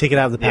 Does he take it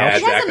out of the Yeah, pouch?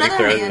 He has exactly. another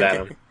Throws it hand.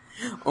 at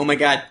him. Oh my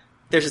god.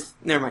 There's just...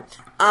 Never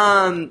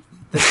mind.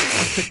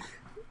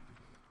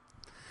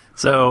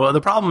 So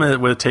the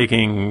problem with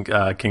taking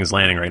King's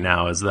Landing right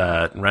now is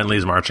that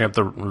Renly's marching up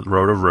the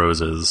Road of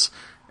Roses,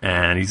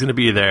 and he's going to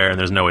be there, and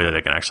there's no way that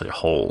they can actually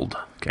hold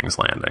King's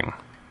Landing.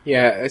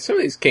 Yeah, some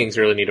of these kings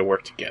really need to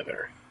work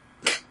together.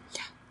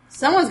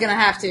 Someone's gonna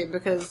have to,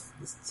 because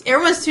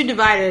everyone's too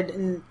divided,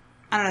 and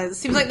I don't know, it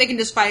seems like they can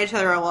just fight each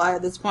other a lot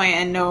at this point,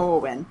 and no one will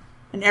win.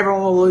 And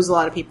everyone will lose a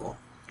lot of people.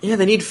 Yeah,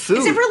 they need food.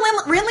 Except for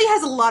Renly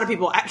has a lot of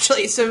people,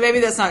 actually, so maybe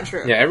that's not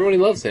true. Yeah, everybody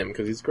loves him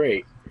because he's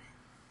great.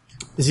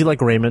 Is he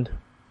like Raymond?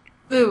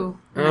 Ooh.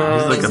 He's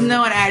like Because a no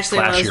one actually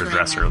loves flashier Raymond.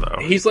 dresser, though.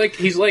 He's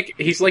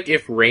like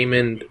if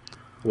Raymond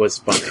was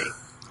funny.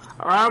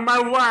 Oh, my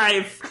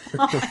wife.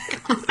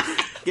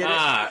 Get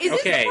it? Is this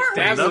Okay. the part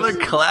where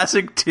Another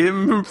classic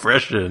Tim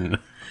impression.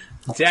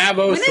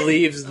 Davos When is-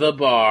 leaves the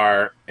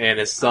bar and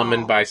is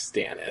summoned by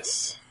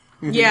Stannis.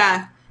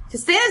 Yeah.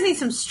 Because Stannis needs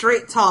some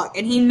straight talk,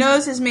 and he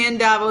knows his man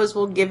Davos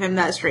will give him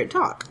that straight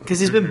talk. Because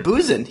he's been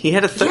boozing. He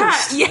had a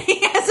thirst. Yeah, he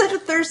has such a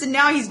thirst, and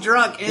now he's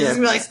drunk, and he's Yeah.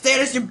 gonna be like,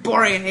 Stannis, you're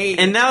boring and hate.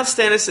 And now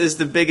Stannis is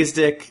the biggest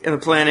dick on the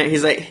planet.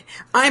 He's like,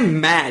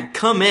 I'm mad.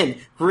 Come in.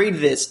 Read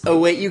this. Oh,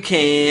 wait, you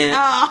can't.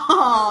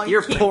 Oh,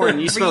 You're can't poor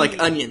and you smell read. like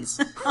onions.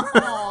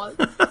 Oh,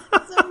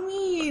 that's so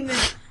mean.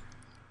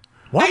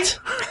 What?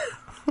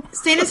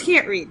 Stannis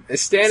can't read.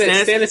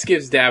 Stannis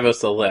gives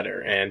Davos a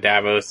letter, and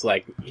Davos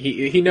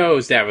he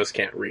knows Davos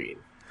can't read.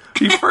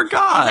 He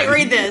forgot. Like,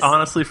 read this. He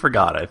honestly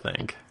forgot, I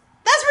think.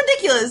 That's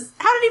ridiculous.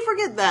 How did he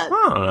forget that?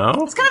 I don't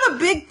know. It's kind of a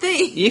big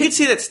thing. You can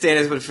see that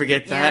Stannis would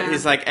forget that. Yeah.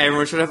 He's like,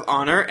 everyone should have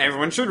honor.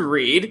 Everyone should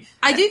read.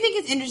 I do think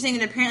it's interesting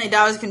that apparently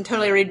Davos can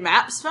totally read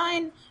maps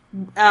fine,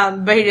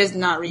 but he does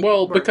not read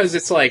Well, words. because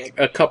it's like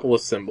a couple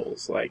of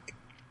symbols, like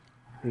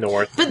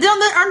north, But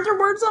aren't there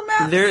words on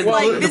maps? They're-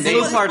 Well, the this is blue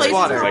what this part's place is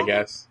water, called? I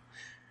guess.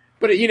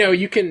 But you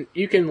can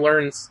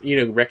learn,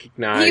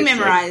 recognize. You can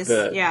memorize,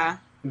 like, yeah.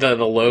 the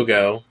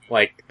logo,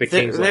 like the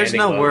King's There's Landing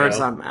no logo. words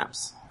on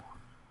maps.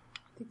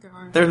 I think there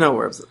are. There's no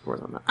words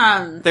on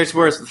maps. There's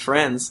words with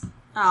friends.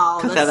 Oh,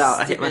 Cut that's that out.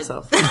 I hate stupid.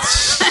 myself.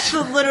 That's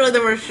literally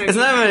the worst joke. It's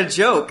not even a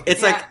joke.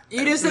 It's Yeah, like,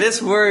 you just-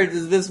 this word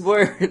is this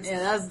word. Yeah,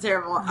 that's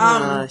terrible.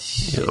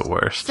 Shit. You're the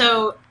worst.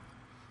 So,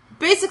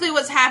 basically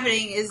what's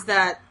happening is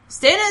that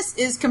Stannis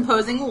is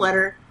composing a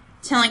letter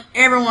telling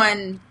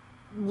everyone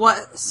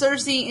what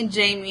Cersei and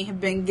Jaime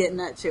have been getting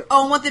up to.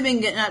 Oh, and what they've been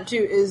getting up to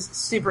is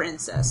super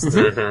incest.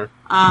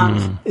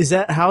 How is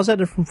that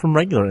different from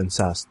regular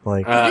incest?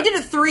 Like, They did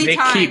it 3 They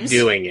times. keep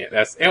doing it.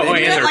 That's do it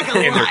like a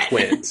and they're lot.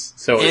 twins.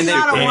 So And it's they-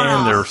 not a super-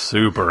 one-off. And they're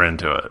super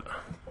into it.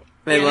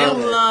 They They love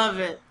it. love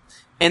it.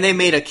 And they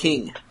made a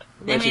king.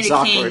 They which made is a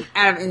awkward. king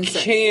out of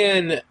incest.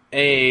 Can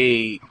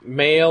a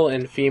male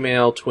and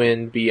female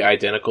twin be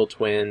identical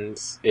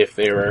twins if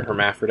they were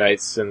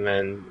hermaphrodites and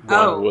then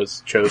one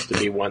was chose to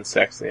be one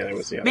sex and the other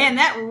was the other? Man,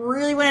 that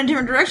really went in a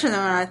different direction than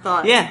what I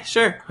thought. Yeah,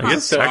 sure. I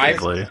guess So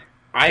technically.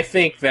 I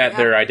think that Yeah.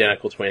 they're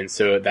identical twins,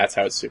 so that's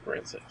how it's super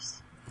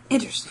incest.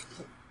 Interesting.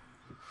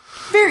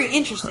 Very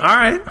interesting. All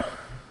right.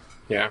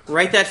 Yeah.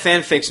 Write that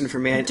fan fiction for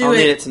me. Do I'll it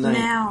need it tonight.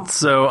 now.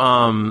 So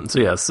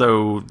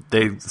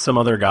some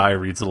other guy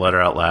reads the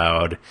letter out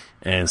loud,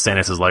 and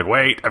Stannis is like,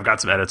 "Wait, I've got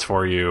some edits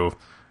for you.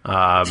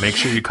 Make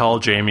sure you call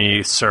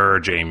Jaime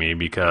Sir Jaime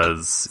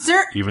because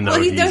Sir- even though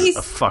well, he's he's-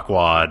 a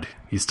fuckwad,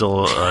 he's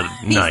still a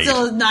He's knight.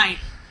 still a knight.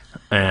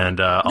 And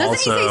he also,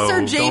 say Sir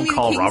Jaime don't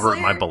call the Robert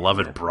Kingslayer? my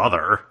beloved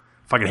brother.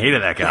 Fucking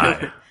hated that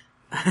guy.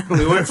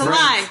 We weren't It's a friends.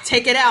 lie.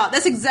 Take it out.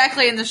 That's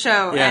exactly in the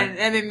show, Yeah. and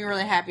it made me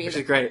really happy. Which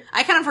is great.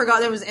 I kind of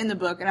forgot that it was in the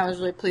book, and I was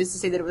really pleased to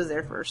see that it was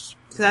there first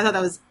because I thought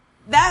that was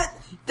that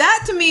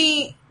to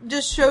me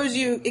just shows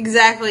you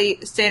exactly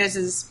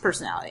Stannis's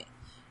personality.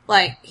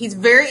 Like he's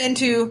very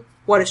into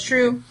what is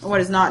true and what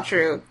is not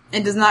true,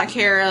 and does not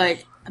care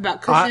like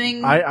about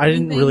cushioning. I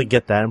didn't anything. really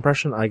get that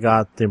impression. I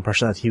got the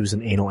impression that he was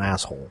an anal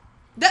asshole.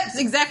 That's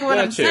exactly what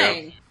That I'm too.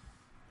 saying.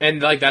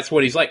 And like that's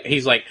what he's like.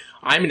 He's like,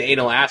 I'm an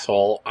anal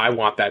asshole. I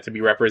want that to be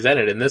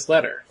represented in this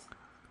letter.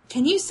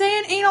 Can you say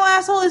an anal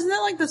asshole? Isn't that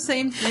like the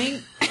same thing?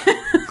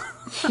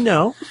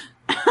 No.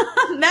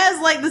 That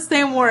is like the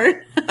same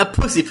word. A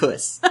pussy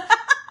puss.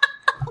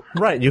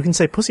 Right, you can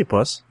say pussy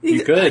puss.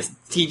 You could.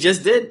 He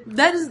just did.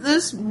 That is,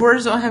 those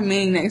words don't have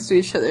meaning next to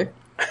each other.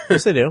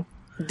 Yes, they do.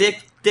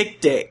 Dick.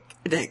 Dick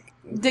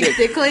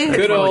Dickly?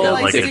 Good old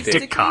like a Dick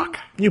dick cock.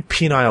 You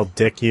penile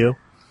dick, you.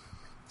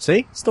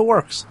 See? Still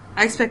works.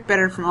 I expect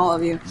better from all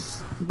of you.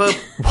 But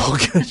Well,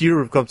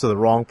 you've come to the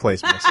wrong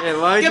place, miss. yeah,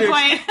 why Good would you?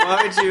 point.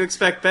 Why would you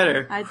expect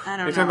better? I don't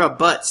know. You're talking about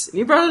butts. And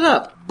you brought it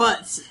up.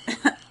 butts.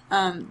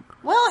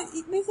 Well,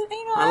 he's an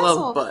anal I asshole.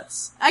 love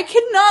butts. I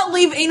could not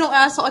leave anal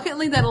asshole. I couldn't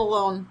leave that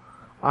alone.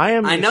 I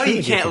am. I know you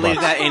extremely can't guilty leave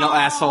about that anal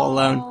asshole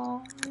alone.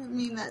 Oh, I didn't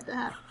mean that to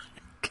happen.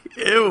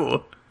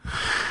 Ew.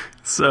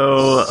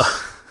 So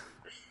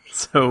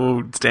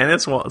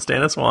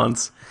Stannis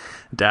wants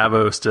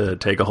Davos to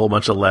take a whole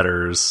bunch of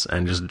letters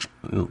and just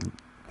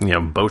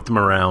boat them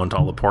around to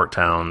all the port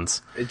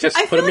towns. Just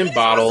I put feel them like in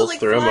bottles, he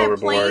throw them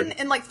wants to, overboard.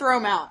 plane and throw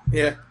them out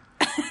Yeah.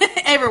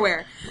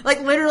 everywhere.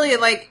 Like literally,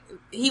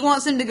 he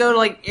wants him to go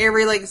to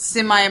every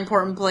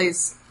semi-important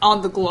place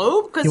on the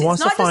globe because He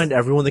wants to find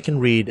everyone that can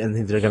read, and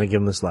they're going to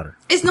give him this letter.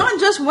 It's not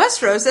just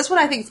Westeros. That's what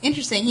I think is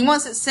interesting. He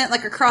wants it sent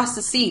across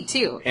the sea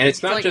too. And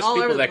it's not So, just all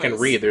over people the that can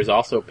place. read. There's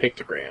also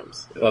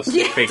pictograms of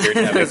Yeah. figures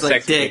having It's like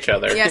sex with dick. each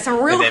other. Yeah, some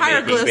real and then making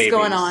hieroglyphs babies.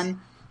 going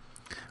on.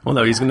 Well,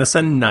 no, he's going to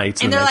send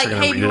knights, And and they're knights like, are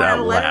going "Hey, to you read it want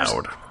out letters?"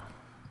 loud.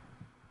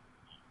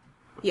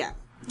 Yeah.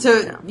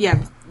 So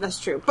yeah, that's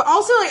true. But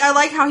also, I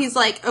like how he's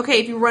like, okay,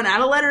 if you run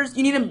out of letters,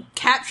 you need to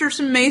capture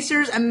some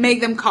macers and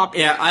make them copy.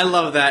 Yeah, I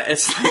love that.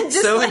 It's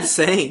Just so like-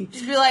 insane.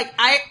 Just be like,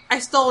 I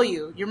stole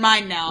you. You're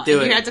mine now. Do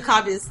and it. You have to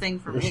copy this thing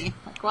for me.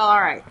 Like, well, all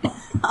right.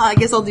 I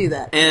guess I'll do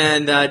that.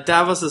 And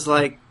Davos is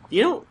like,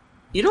 you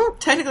don't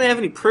technically have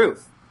any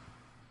proof.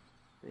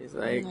 He's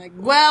like, I'm like,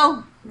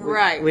 well,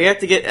 right. we have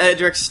to get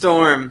Edric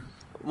Storm,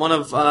 one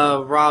of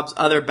Rob's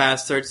other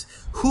bastards,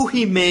 who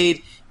he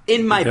made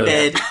in my Good.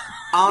 bed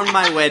on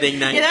my wedding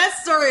night. Yeah, that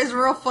story is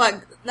real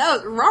fun.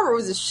 Robert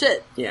was a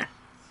shit. Yeah.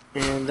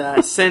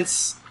 And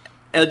since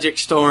Edric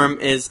Storm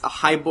is a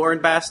highborn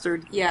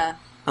bastard, Yeah.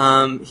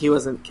 he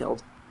wasn't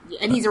killed.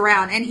 And he's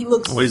around, and he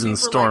looks. Well, he's in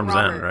super Storm's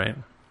like End, Robert. right?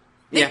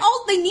 Yeah.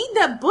 They need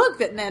that book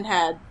that Ned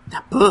had.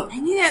 That book. They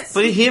need that.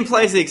 But he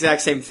implies the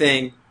exact same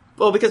thing.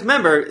 Well, because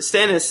remember,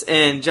 Stannis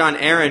and Jon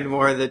Arryn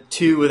were the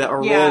two that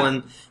were Yeah.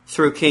 rolling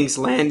through King's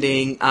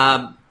Landing,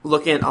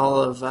 looking at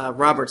all of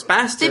Robert's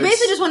bastards. They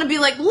basically just want to be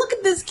like, look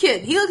at this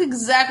kid. He looks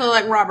exactly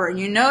like Robert, and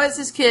you know it's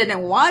his kid.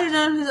 And why do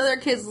none of his other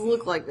kids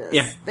look like this?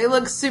 Yeah. They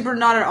look super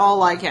not at all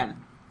like him,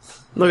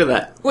 Look at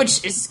that.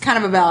 which is kind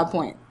of a valid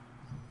point.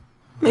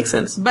 Makes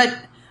sense. But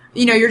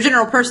your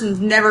general person's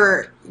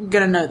never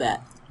gonna know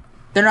that.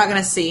 They're not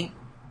gonna see.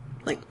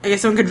 Like, I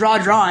guess someone could draw a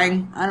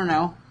drawing. I don't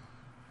know.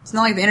 It's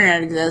not like the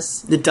internet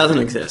exists. It doesn't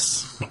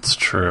exist. It's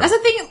true. That's the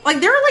thing. Like,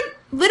 there are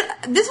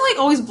this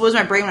always blows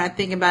my brain when I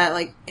think about it.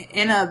 Like,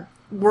 in a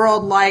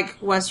world like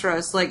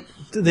Westeros, like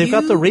They've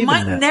got the Raven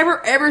might net.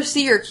 never ever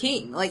see your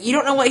king. Like, you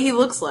don't know what he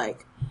looks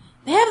like.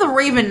 They have the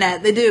Raven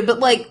net, they do. But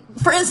like,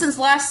 for instance,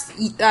 last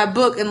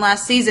book and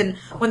last season,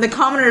 when the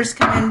commoners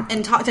come in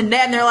and talk to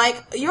Ned, and they're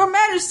like, "Your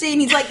Majesty,"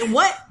 and he's like,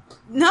 "What?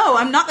 No,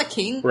 I'm not the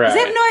king." 'Cause Right. they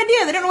have no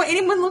idea. They don't know what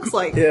anyone looks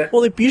like. Yeah.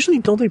 Well, they usually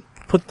don't they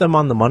put them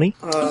on the money?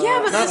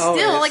 Yeah, but Not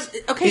still, always.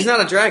 like, okay. He's not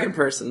a dragon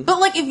person.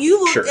 But like, if you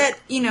looked Sure. at,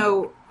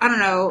 I don't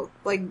know,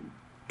 like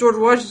George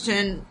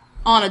Washington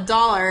on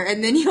 $1,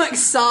 and then you like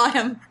saw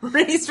him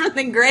raised from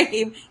the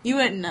grave, you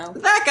wouldn't know.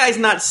 That guy's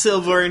not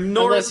silver,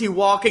 nor Unless- is he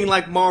walking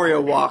like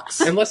Mario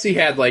walks. Unless he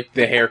had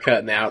the haircut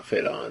and the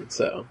outfit on,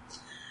 so.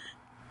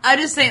 I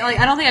just think,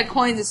 I don't think a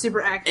coins is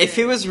super accurate. If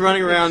he was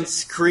running around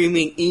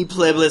screaming "E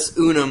plebis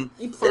unum,"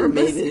 then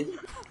maybe.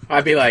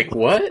 I'd be like,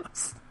 what?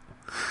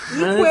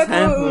 What's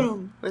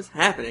happening? What's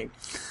happening?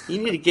 You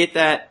need to get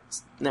that.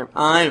 Never.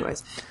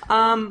 Anyways,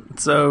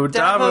 So Davos-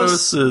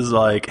 Davos is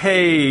like,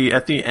 hey,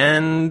 at the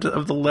end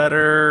of the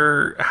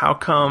letter, how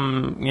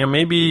come,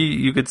 maybe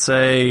you could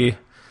say,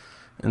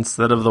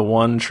 instead of the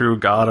one true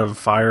God of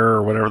fire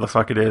or whatever the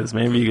fuck it is,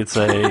 maybe you could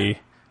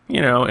say,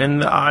 in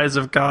the eyes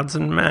of gods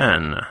and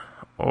men.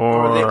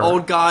 or the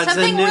old gods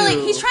something and new. really,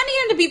 he's trying to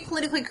get him to be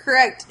politically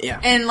correct, Yeah.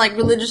 and like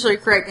religiously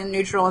correct and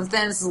neutral, and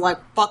Stannis is like,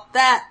 fuck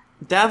that.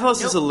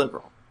 Davos is a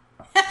liberal.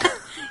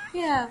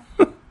 Yeah.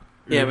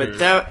 Yeah, but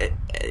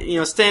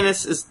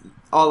Stannis is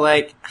all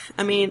like,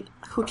 I mean,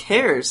 who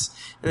cares?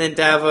 And then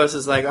Davos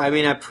is like, I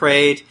mean, I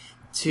prayed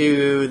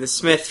to the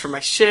smith for my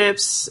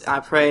ships. I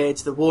prayed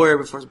to the warrior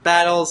before his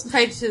battles.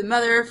 Prayed to the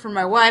mother for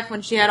my wife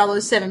when she had all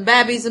those 7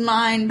 babbies of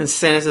mine. And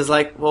Stannis is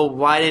like, well,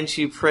 why didn't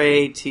you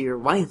pray to your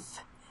wife,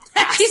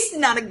 She's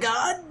not a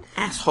god.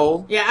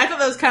 asshole? Yeah, I thought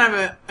that was kind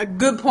of a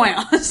good point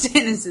on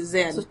Stannis'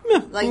 end.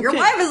 Like, your okay.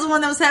 wife is the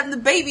one that was having the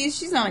babies.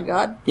 She's not a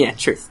god. Yeah,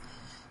 truth.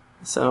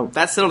 So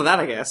that's settled that,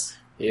 I guess.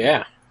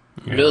 Yeah.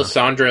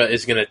 Melisandre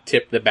is going to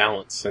tip the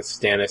balance since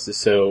Stannis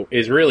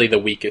is really the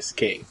weakest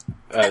king.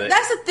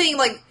 That's the thing,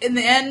 like, in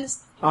the end,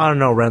 I don't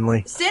know,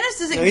 Renly. Stannis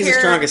doesn't No, he's care. the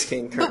strongest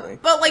king currently.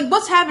 But, like,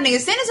 what's happening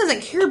is Stannis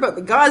doesn't care about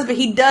the gods, but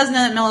he does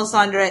know that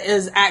Melisandre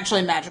is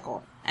actually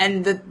magical.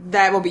 And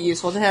that will be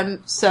useful to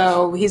him,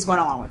 so he's going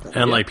along with it.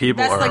 And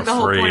people That's, are like, the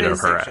whole afraid point of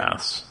of the her section.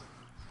 ass.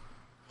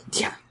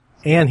 Yeah.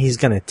 And he's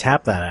gonna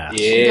tap that ass.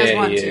 does Yeah,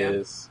 want he to.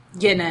 is.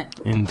 Getting it.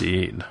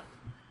 Indeed.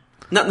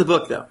 Not in the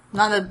book, though.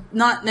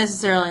 Not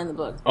necessarily in the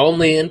book.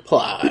 Only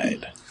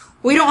implied.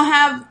 We don't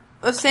have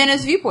a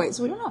Stannis viewpoint,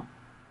 so we don't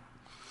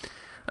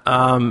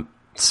know.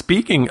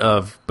 Speaking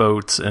of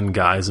boats and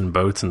guys and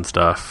boats and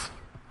stuff,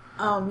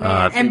 Oh,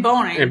 man. And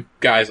boning. And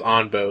guys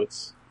on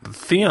boats.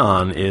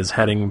 Theon is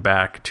heading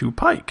back to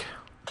Pike.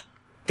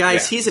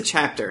 Guys, Yeah. he's a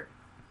chapter.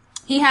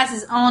 He has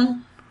his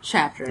own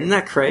chapter. Isn't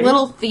that crazy?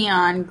 Little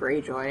Theon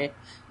Greyjoy.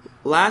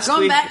 Last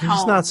Going week, back home.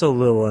 He's not so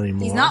little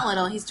anymore. He's not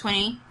little. He's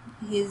 20.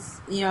 He's,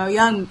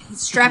 young.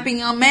 He's strapping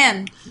young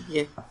man.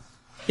 yeah,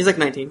 he's like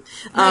 19.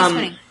 No,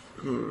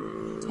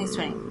 he's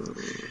 20.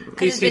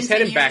 He's 20. He's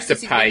heading back to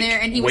Pike,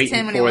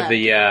 waiting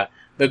for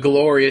the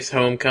glorious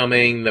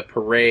homecoming, the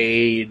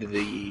parade,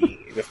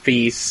 the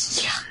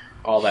feast,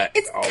 all that.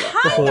 It's all that.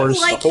 kind The of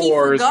whores. like The he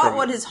whores forgot from,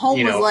 what his home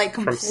you know, was like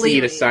from completely.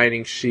 sea to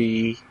signing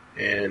she,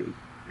 and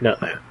none of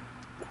that.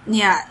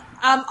 Yeah.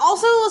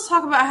 Also, let's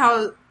talk about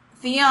how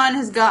Theon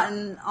has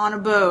gotten on a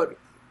boat,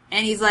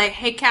 and he's like,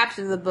 "Hey,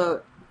 captain of the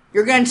boat,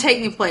 you're going to take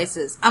me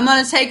places. I'm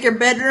going to take your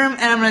bedroom,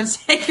 and I'm going to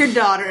take your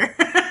daughter."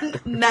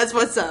 And that's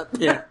what's up.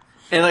 Yeah.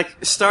 It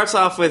like starts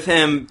off with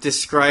him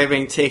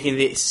describing taking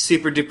the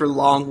super duper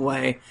long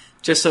way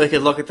just so he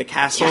could look at the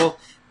castle. Yeah.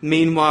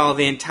 Meanwhile,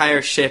 the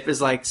entire ship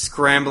is like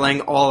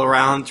scrambling all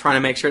around trying to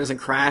make sure it doesn't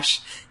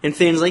crash. And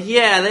Theon's like,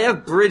 "Yeah, they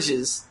have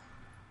bridges.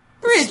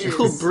 Bridges.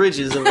 Cool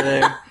bridges over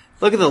there.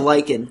 Look at the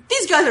lichen.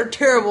 These guys are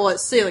terrible at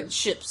sailing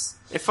ships.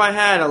 If I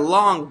had a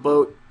long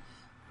boat,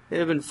 it'd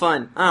have been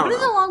fun." I What don't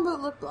does a know.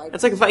 longboat look like?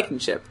 It's like a Viking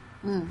ship.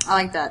 I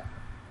like that.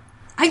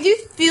 I do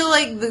feel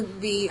like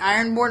the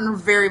Ironborn are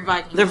very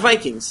Viking. They're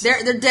Vikings.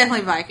 They're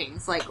definitely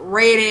Vikings, like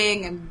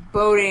raiding and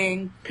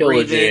boating,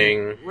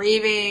 Pillaging.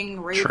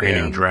 raving,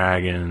 Training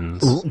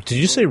dragons. Did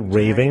you say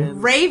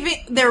raving?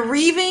 raving. They're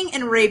reaving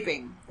and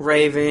raping.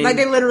 Raving. Like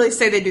they literally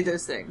say they do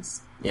those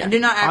things. Yeah. I do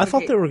not. I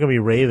thought they were going to be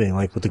raving,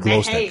 like with the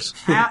glow They hate.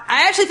 sticks.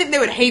 I actually think they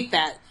would hate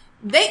that.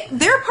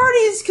 Their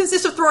parties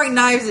consist of throwing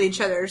knives at each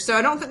other, so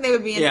I don't think they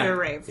would be into Yeah. a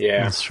rave.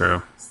 Yeah. That's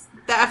true.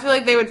 I feel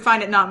like they would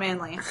find it not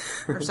manly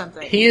or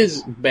something. He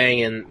is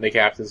banging the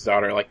captain's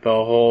daughter like the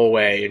whole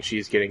way, and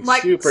she's getting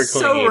Like, super so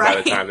clingy by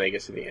right. the time they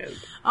get to the end.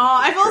 Oh,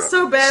 I felt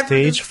so bad for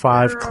Stage this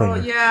 5 girl.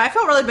 clinger. Yeah, I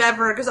felt really bad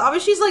for her because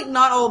obviously she's like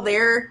not all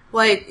there.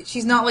 Like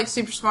she's not like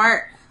super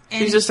smart. And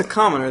She's just a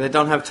commoner that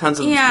don't have tons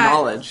of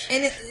knowledge.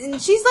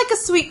 and she's like a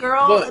sweet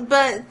girl,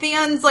 but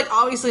Theon's like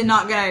obviously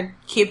not gonna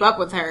keep up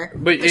with her.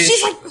 But But she's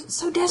she- like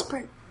so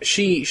desperate.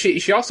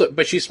 She also,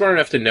 but she's smart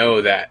enough to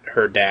know that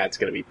her dad's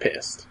gonna be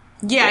pissed.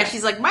 Yeah,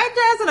 she's like, my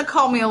dad's gonna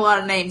call me a lot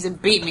of names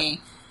and beat me,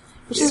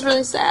 which is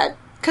really sad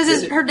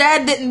because her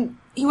dad didn't.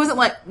 He wasn't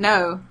like,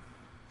 no,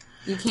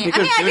 you can't. I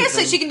couldn't mean, I do guess that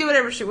anything. she can do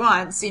whatever she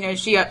wants. You know,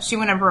 she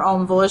went of her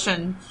own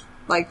volition,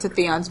 like to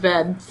Theon's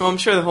bed. Well, I'm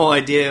sure the whole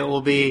idea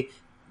will be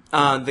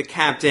the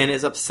captain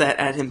is upset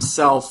at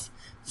himself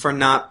for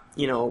not,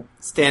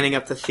 standing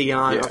up to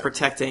Theon or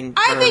protecting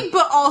I her. think,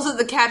 but also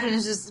the captain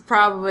is just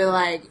probably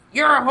like,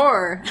 you're a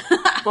whore.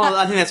 Well,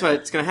 I think that's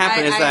what's going to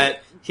happen is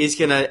that he's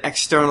going to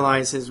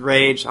externalize his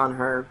rage on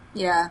her.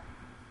 Yeah.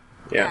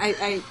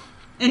 Yeah.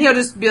 And he'll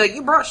just be like,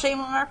 you brought shame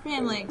on our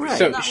family. Right.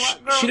 So Not she,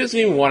 what girl- she doesn't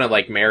even want to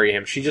like marry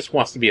him. She just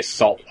wants to be a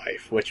salt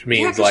wife, which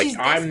means 'cause like she's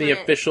I'm the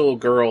desperate. official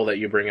girl that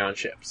you bring on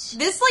ships.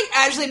 This like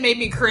actually made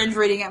me cringe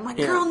reading it. I'm like,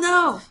 Yeah. girl,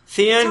 no.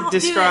 Theon Don't do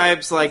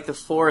describes like the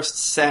forced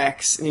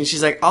sex, and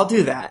she's like, "I'll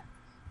do that.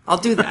 I'll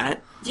do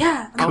that.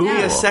 Yeah. I'll be Cool.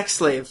 a sex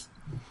slave."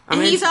 I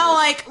And mean, he's all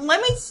like,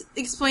 let me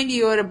explain to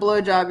you what a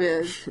blowjob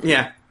is.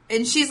 yeah.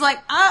 And she's like,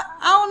 I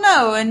don't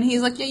know. And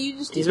he's like, yeah, you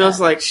just do He's that. both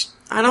like,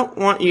 "I don't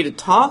want you to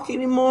talk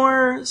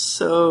anymore,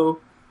 so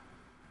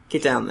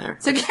get down there."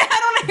 So get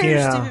out of your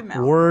Yeah, stupid mouth.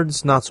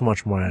 words, not so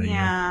much more out of you.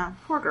 Yeah,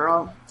 poor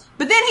girl.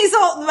 But then he's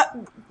all,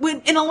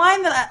 in a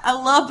line that I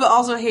love but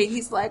also hate,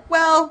 he's like,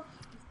 well,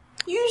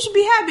 you should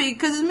be happy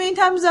because as many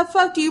times as I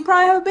fucked you, you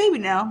probably have a baby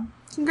now.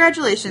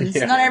 Congratulations.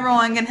 Yeah. Not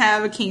everyone can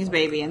have a king's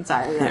baby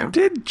inside of them.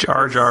 Did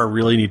Jar Jar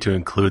really need to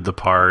include the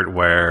part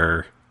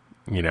where,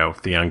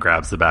 Theon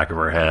grabs the back of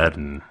her head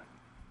and...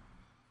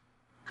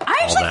 I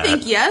actually that.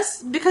 think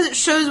yes, because it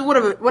shows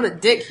what a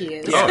dick he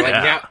is. Yeah. Like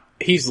yeah. now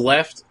he's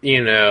left,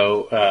 Because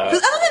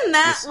other than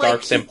that,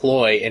 Stark's like,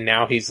 employ, and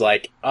now he's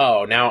like,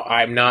 oh, now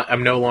I'm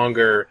no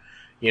longer,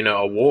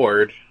 a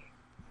ward.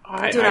 Do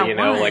what I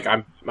want. Like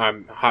I'm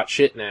hot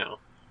shit now.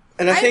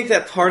 And I think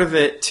that part of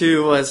it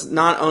too was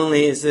not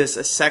only is this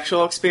a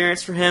sexual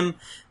experience for him,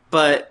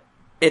 but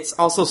it's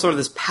also sort of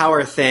this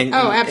power thing.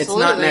 Oh, It's not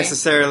absolutely.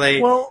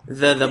 necessarily Well,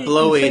 the the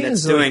blowy thing that's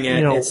is, doing like, it.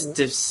 you know, It's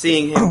just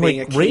seeing him being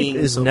a Like, rape king.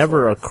 and is so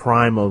never forth. a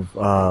crime of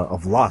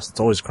lust. It's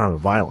always a crime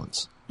of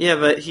violence. Yeah,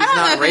 but he's I don't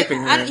not know if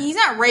raping her. he's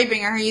not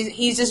raping her.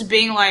 He's just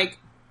being like,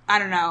 I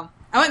don't know.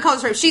 I wouldn't call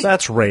this rape.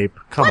 That's rape.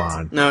 Come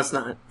on. No, it's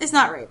not. It's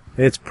not rape.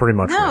 It's pretty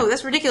much No, rape.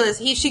 that's ridiculous.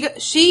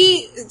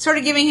 She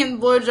started giving him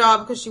the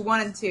blowjob because she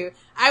wanted to.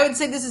 I would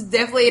say this is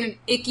definitely an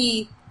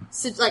icky,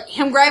 like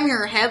him grabbing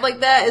her head like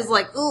that is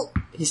like, ooh.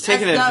 He's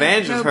taking That's not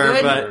advantage no of her,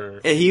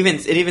 good. but it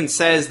even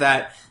says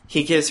that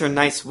he gives her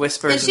nice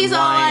whispers And she's and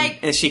all whine, like,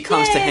 and she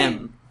comes to "Yay."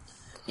 him.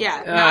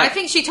 Yeah, no, I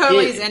think she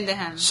totally is into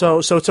him. So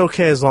it's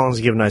okay as long as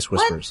you give nice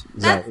whispers.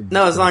 Is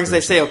No, as long as they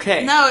say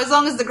okay. No, as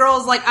long as the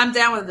girl's like, I'm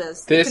down with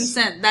this. This-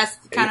 Consent. That's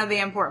kind of the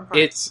important part.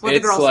 It's What the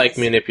girl like says.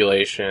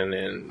 manipulation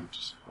and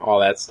all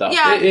that stuff.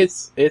 Yeah.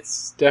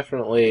 It's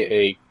definitely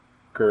a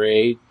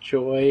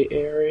Greyjoy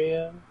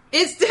area.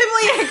 It's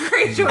definitely a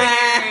great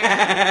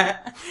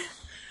choice.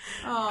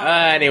 Oh.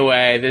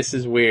 Anyway, this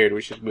is weird.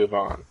 We should move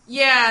on.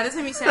 Yeah, this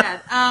made me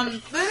sad.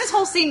 But this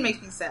whole scene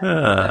makes me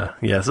sad.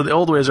 yeah, so the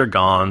old ways are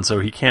gone, so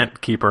he can't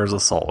keep her as a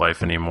salt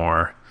wife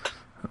anymore.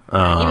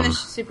 Even if she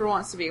super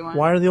wants to be one.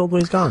 Why are the old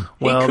ways gone?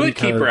 Well, he could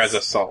keep her because-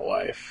 as a salt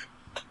wife.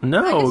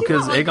 No, you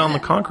because don't like Aegon the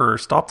that. Conqueror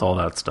stopped all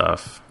that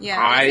stuff.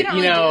 Yeah, you don't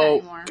really do that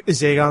anymore.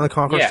 Is Aegon the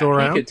Conqueror Yeah, still he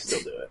around? could still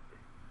do it.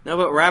 No,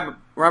 but Robert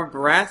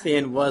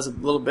Baratheon was a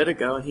little bit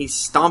ago, and he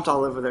stomped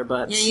all over their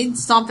butts. Yeah, you'd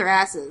stomp their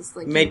asses.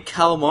 Like Made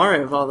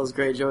calamari of all those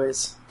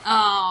Greyjoys.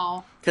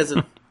 Oh, Because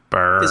they're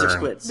Burr.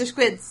 squids. they're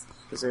squids.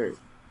 'Cause they're-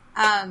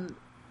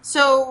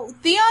 So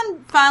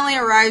Theon finally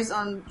arrives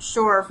on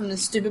shore from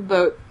this stupid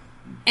boat,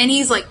 and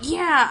he's like,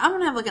 "Yeah, I'm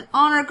gonna have like an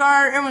honor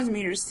guard. Everyone's gonna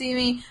be here to see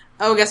me."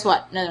 Oh, guess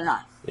what? No, they're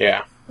not.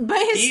 Yeah. But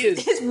He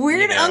is, his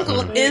weird you know,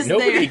 uncle is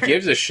nobody there.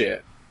 gives a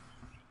shit.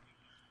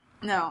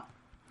 No.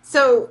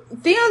 So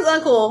Theon's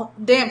uncle,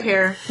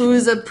 Damphair, who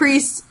is a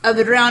priest of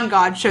the Drowned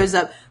God, shows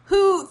up.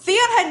 Who Theon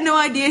had no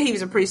idea he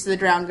was a priest of the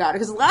Drowned God,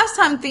 because the last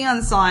time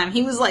Theon saw him,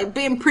 he was like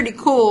being pretty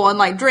cool and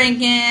like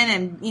drinking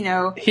and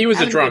He was a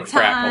having drunk good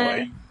frat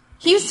time. boy.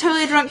 He was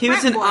totally a drunk. He was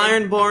frat an boy.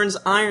 Ironborn's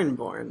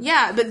Ironborn.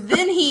 Yeah, but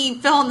then he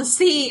fell in the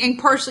sea and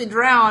partially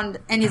drowned,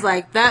 and he's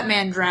like, "That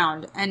man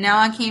drowned," and now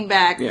I came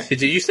back. Yeah.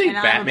 Did you say And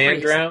I'm a Batman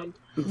priest. drowned?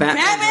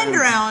 Batman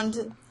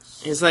drowned.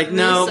 He's like,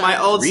 no, Lisa. my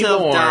old self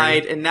Reborn.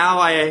 died, and now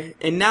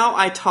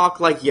I talk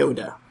like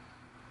Yoda.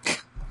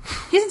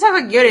 He doesn't talk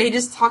like Yoda. He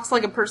just talks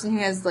like a person who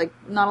has like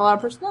not a lot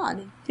of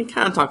personality. He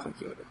kind of talks like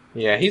Yoda.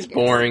 Yeah, he's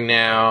boring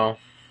now.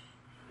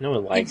 No one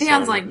And likes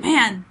Theon's him. like,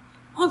 "Man,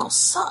 Uncle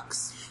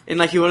sucks." And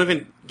like, he won't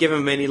even give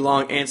him any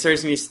long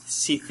answers, and you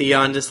see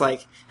Theon just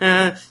like,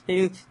 I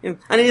need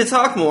to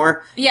talk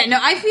more. Yeah, no,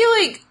 I feel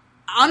like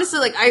honestly,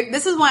 like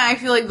this is why I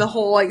feel like the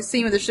whole like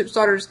scene with the ship's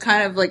daughter is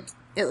kind of like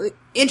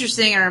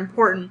interesting or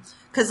important,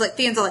 because like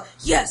Theon's all like,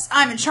 "Yes,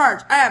 I'm in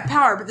charge, I have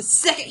power," but the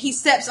second he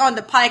steps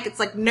onto Pike, it's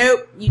like,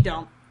 "Nope, you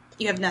don't.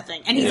 You have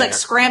nothing." And he's like Yeah.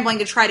 scrambling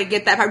to try to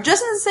get that power,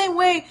 just in the same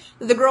way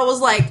that the girl was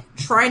like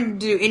trying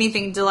to do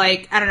anything to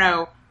like, I don't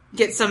know,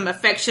 get some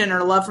affection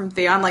or love from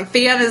Theon. Like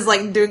Theon is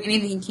like doing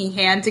anything he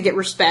can to get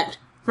respect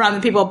from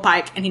the people of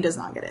Pike, and he does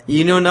not get it.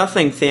 You know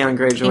nothing, Theon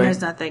He Greyjoy. knows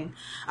nothing.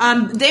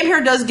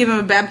 Damphair does give him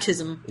a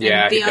baptism.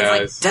 Yeah, and he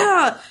Theon's does. like,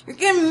 "Duh, you're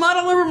getting mud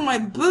all over my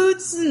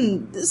boots,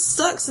 and this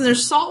sucks, and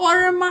there's salt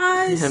water in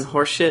my eyes." And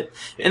horseshit.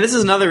 And this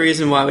is another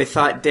reason why we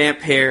thought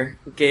Damphair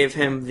gave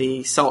him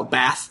the salt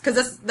bath.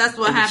 Because that's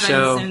what In the happens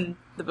show. in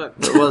the book.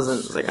 It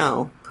wasn't. It was like,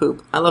 oh,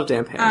 poop. I love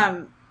Damphair.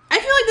 I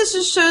feel like this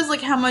just shows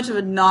like how much of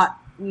a not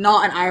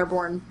an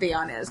Ironborn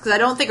Theon is. Because I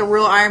don't think a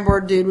real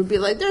Ironborn dude would be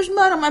like, "There's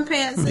mud on my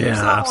pants, and there's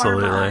Yeah, salt water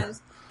in my absolutely.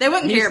 eyes." They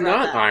wouldn't He's care about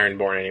not that.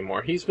 Ironborn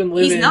anymore. He's been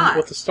living not.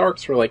 with the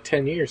Starks for like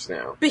 10 years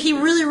now. But he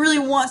really, really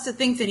wants to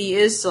think that he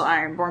is still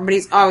Ironborn, but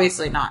he's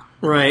obviously not.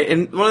 Right,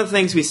 and one of the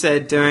things we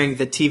said during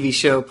the TV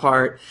show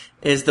part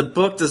is the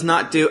book does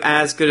not do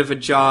as good of a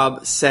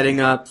job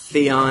setting up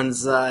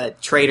Theon's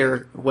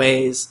traitor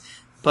ways,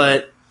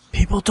 but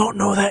People don't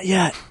know that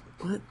yet.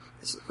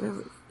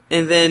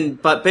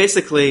 but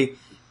basically,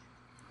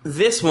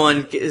 this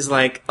one is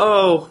like,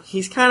 oh,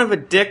 he's kind of a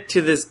dick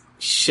to this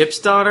ship's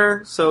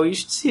daughter, so you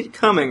should see it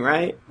coming,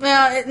 right?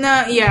 Well,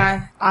 no,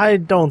 yeah. I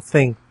don't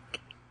think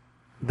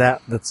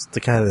that's the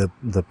kind of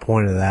the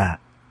point of that.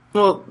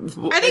 Well,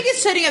 I think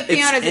it's setting up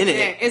Theon as in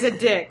it. as a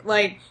dick.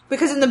 Like,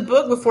 because in the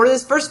book before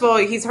this, first of all,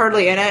 he's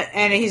hardly in it,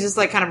 and he's just,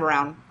 like, kind of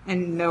around,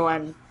 and no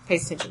one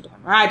pays attention to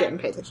him. Or I didn't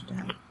pay attention to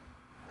him.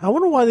 I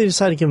wonder why they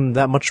decided to give him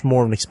that much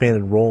more of an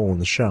expanded role in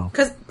the show.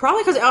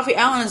 Probably because Alfie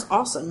Allen is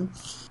awesome.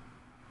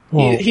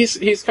 Well,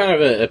 He's kind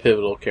of a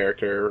pivotal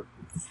character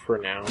for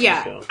now.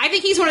 Yeah. so. I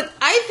think he's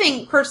I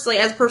think, personally,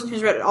 as a person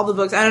who's read all the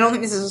books, and I don't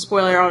think this is a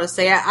spoiler, I'll just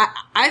say,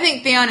 I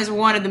think Theon is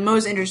one of the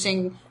most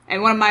interesting,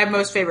 and one of my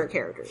most favorite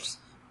characters.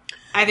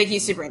 I think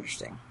he's super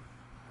interesting.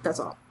 That's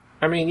all.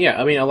 I mean,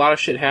 a lot of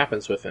shit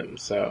happens with him,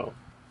 so,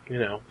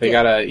 they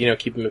gotta,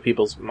 keep him in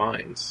people's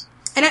minds.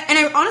 And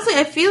I honestly,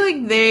 I feel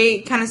like they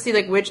kind of see,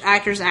 like, which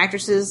actors and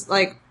actresses,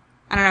 like,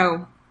 I don't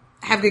know,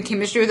 have good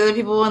chemistry with other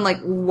people and, like,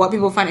 what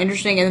people find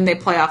interesting, and then they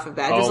play off of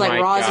that. Just Oh like my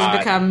Roz God. has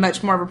become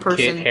much more of a person.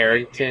 Kit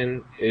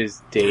Harington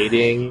is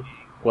dating,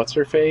 what's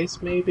her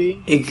face,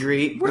 maybe?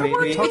 agreed, maybe.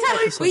 We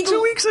talked,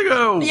 2 weeks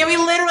ago. yeah, we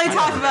literally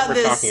talked about We're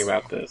this. talking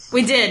about this.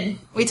 We did.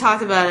 We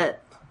talked about it.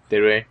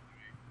 Did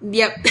we?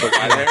 Yep. Was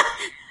I there?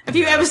 A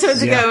few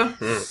episodes Yeah.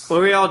 ago. Were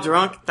we all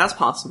drunk? That's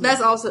possible.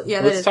 That's also, yeah,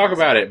 that Let's is talk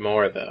possible. about it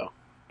more, though.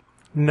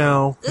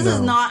 no. This no. is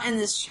not in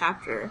this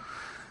chapter.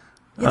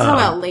 We'll talk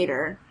about it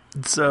later.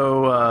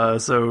 So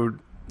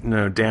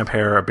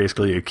Damphair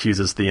basically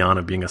accuses Theon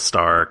of being a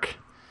Stark.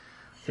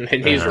 And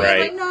he's Like,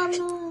 right. no,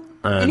 no.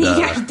 And, And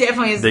he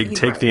definitely is. They he's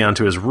take right. Theon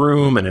to his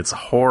room, and it's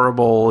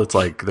horrible. It's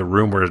like the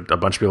room where a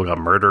bunch of people got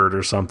murdered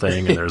or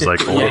something, and there's like,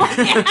 They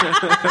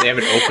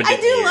haven't opened I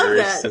it do in love years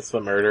that. since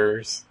the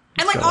murders.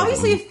 And, like,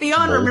 obviously, if Theon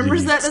moldy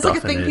remembers that, that's like a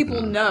stuff in thing it people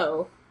and-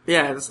 know.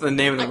 Yeah, that's the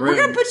name of the Like, room.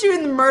 we're gonna put you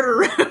in the murder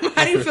room.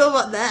 How do you feel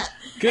about that?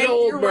 Good And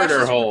old your murder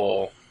rushes-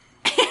 hole.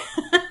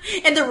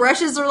 And the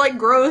rushes are, like,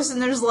 gross,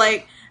 and there's,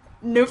 like,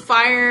 no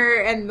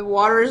fire, and the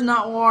water is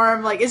not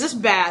warm. Like, it's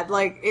just bad.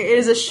 Like, it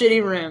is a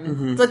shitty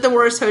room. It's like the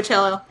worst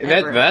hotel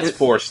ever. That's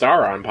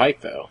 4-star on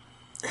Pike, though.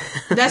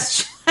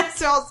 That's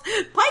all.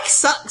 Pike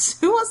sucks.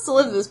 Who wants to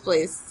live in this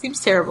place?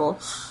 Seems terrible.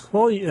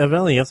 Well,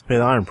 eventually you have to pay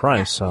the iron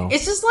price, so.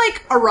 It's just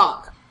like a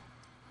rock.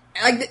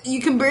 like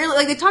you can barely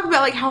like they talk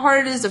about like how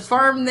hard it is to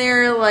farm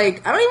there.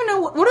 Like I don't even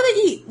know what do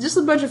they eat? Just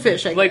a bunch of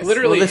fish. I guess. Like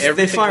literally Well, they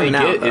everything farm they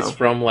now, get is though.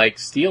 from like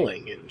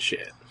stealing and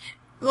shit.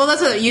 Well,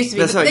 that's what it used to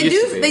be. That's But how it they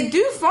used do to be. they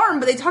do farm,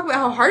 but they talk about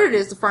how hard it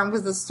is to farm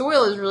because the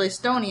soil is really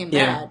stony and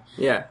Yeah, bad.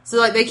 yeah. So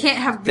like they can't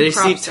have They good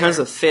just eat crops tons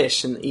there. of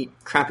fish and eat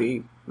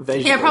crappy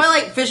vegetables. Yeah, probably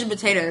like fish and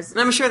potatoes. And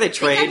I'm sure they I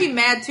think I'd be trade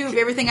mad too if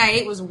everything I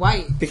ate was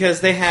white.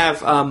 because they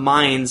have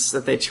mines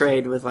that they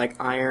trade with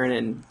like iron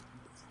and.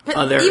 But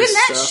Other even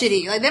that's stuff.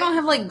 shitty. Like they don't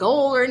have like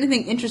gold or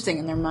anything interesting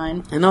in their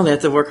mine. I know they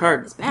have to work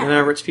hard. bad. They're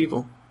not rich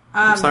people.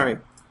 I'm sorry.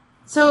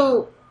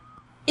 So,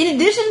 in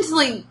addition to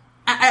like,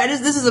 I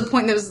just this is a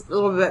point that was a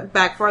little bit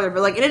back farther,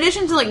 but like in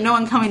addition to like no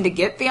one coming to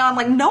get Theon,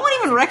 like no one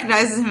even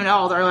recognizes him at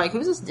all. They're like,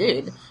 who's this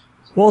dude?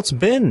 Well, it's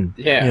been,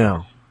 Yeah. you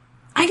know.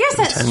 I guess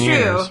that's 10 true.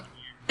 years.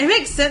 It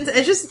makes sense.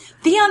 It's just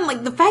Theon,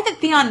 like the fact that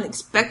Theon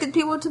expected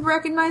people to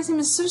recognize him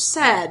is so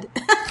sad.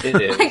 It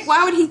is. Like,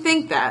 why would he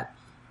think that?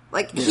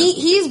 Like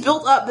he's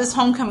built up this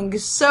homecoming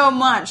so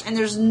much, and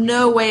there's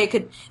no way it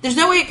could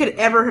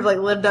ever have like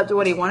lived up to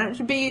what he wanted it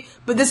to be.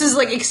 But this is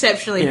like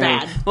exceptionally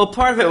Yeah. bad. Well,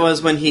 part of it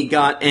was when he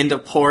got into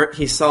port,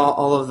 he saw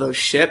all of those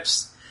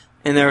ships,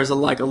 and there was a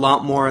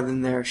lot more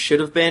than there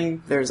should have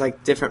been. There's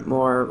like different,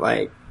 more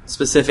like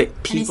specific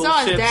And he people saw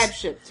ships. his dad's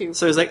ship too.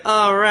 So he's like,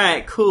 "All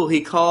right, cool."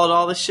 He called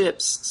all the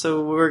ships,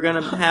 so we're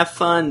gonna have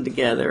fun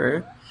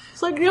together.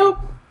 It's like, nope.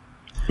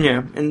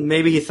 Yeah, and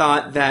maybe he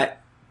thought that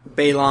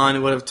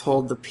Balon would have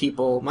told the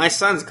people, "My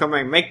son's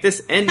coming, make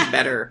this end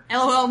better."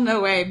 LOL,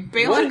 no way.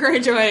 Balon What?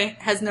 Greyjoy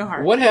has no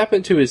heart. What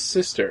happened to his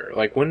sister?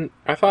 Like when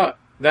I thought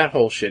that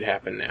whole shit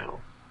happened now.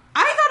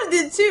 I thought it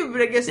did too,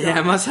 but I guess Yeah, not.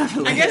 it must happen.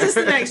 I Later. guess it's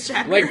the next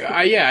chapter. Like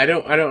I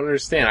don't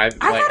understand. I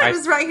thought it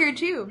was right here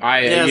too. Yeah,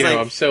 it's like-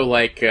 I'm so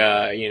like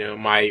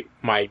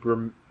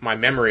my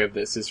memory of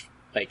this is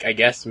like I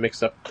guess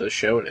mixed up the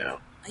show now.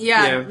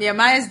 Yeah,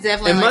 mine is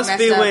definitely It like, must messed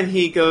be up. when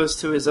he goes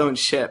to his own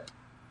ship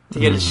to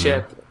get his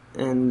ship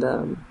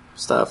and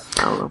stuff.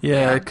 I don't know.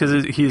 Yeah,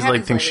 because he's like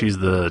Happens thinks later. she's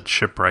the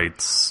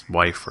shipwright's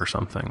wife or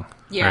something.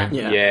 Yeah. right?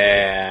 Yeah.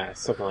 Yeah,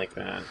 something like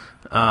that.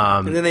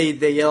 And then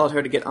they yell at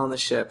her to get on the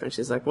ship, and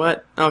she's like,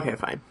 "What? Okay,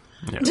 fine."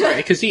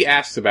 Because he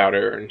asks about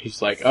her, and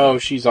he's like, "Oh,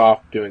 she's off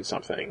doing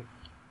something."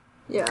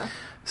 Yeah.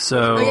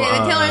 So, Okay, they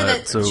tell her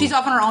that so she's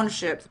off on her own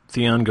ship.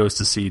 Theon goes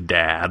to see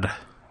Dad,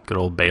 good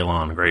old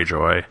Balon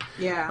Greyjoy.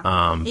 Yeah.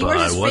 He But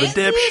wears his what a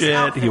fanciest dipshit!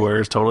 outfit. He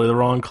wears totally the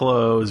wrong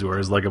clothes. He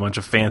wears like a bunch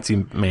of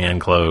fancy man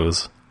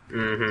clothes,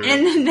 And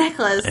a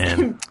necklace.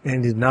 and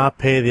And did not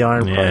pay the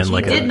iron price. and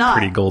like did a not.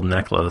 pretty gold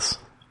necklace.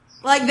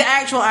 like the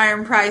actual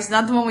iron price,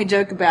 not the one we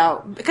joke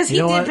about. Because he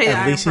You know did what? pay the At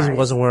iron least price. he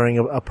wasn't wearing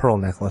a pearl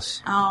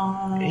necklace.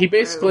 Oh. He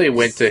basically gross.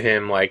 went to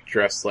him like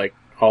dressed like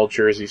all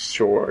Jersey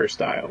Shore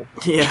style.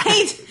 Yeah.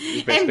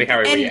 basically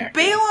how he and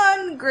reacted.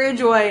 Balon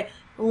Greyjoy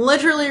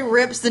literally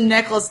rips the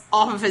necklace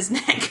off of his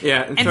neck.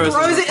 Yeah, and and throws,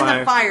 throws it in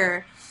the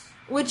fire.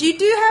 Which you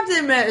do have to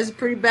admit is a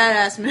pretty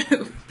badass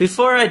move.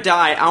 Before I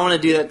die, I want to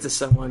do that to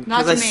someone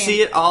Not because I to me.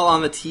 see it all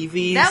on the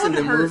TVs That and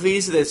would the hurt.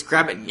 movies. They just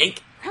grab it and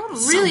yank. That would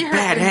So really hurt your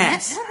neck.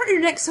 badass. That would hurt your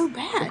neck so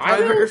bad. I I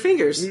hurt your don't-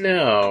 fingers.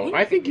 No,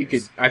 I think you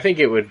could. I think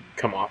it would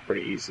come off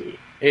pretty easy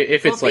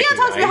if Well, it's like Theon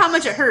talks nice. about how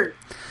much it hurt.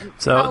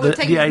 So Probably the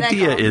taking his neck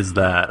idea off. is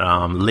that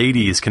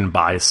ladies can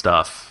buy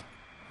stuff,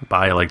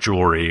 buy like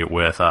jewelry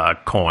with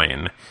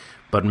coin,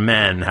 but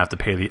men have to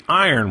pay the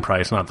iron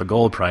price, not the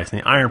gold price.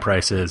 And the iron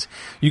price is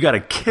you got to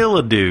kill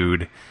a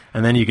dude,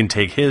 and then you can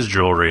take his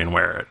jewelry and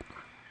wear it.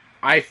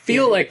 I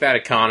feel like that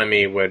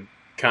economy would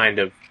kind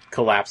of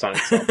collapse on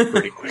itself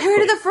pretty quickly. Where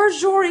did the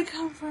first jewelry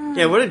come from?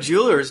 Yeah, what do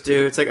jewelers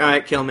do? It's like, all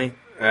right, kill me.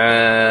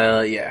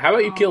 Yeah. How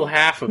about you kill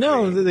half of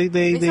No, me?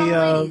 It's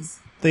all ladies.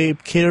 they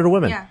cater to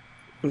women. Yeah.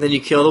 And then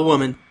you kill the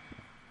woman.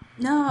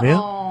 No,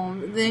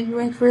 Yeah. then you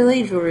went for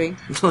lady jewelry.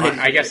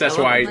 I guess that's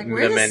why Like,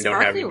 where's the the men don't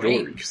have sparkly jewelry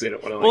ring? because they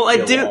don't want to Well, I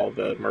kill do- all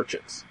the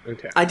merchants in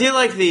town. I do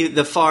like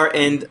the far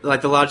end,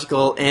 like the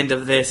logical end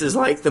of this is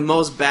like the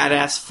most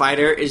badass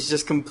fighter is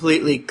just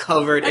completely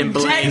covered in A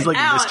bling. giant- He's like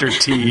Out. Mr.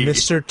 T.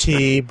 Mr.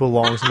 T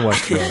belongs in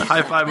Westeros.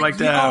 High five, Mike Oh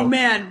Dow.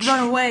 man,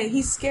 run away!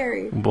 He's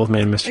scary. We both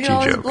made a Mr. Look T at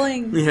all his joke.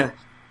 bling. Yeah,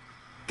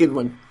 good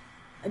one.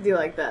 I do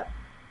like that.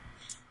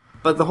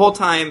 But the whole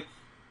time,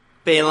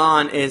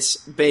 Balon is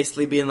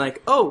basically being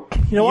like, "Oh,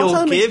 You know, you'll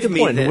I'll make a give good me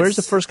point. this." Where's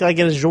the first guy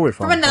get his jewelry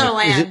from? From another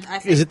Like, land, I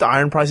think. Is it the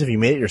iron price if you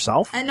made it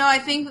yourself? I know. I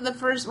think the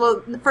first.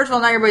 Well, first of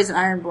all, not everybody's an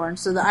Ironborn,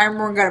 so the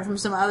Ironborn got it from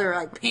some other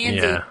like pansy.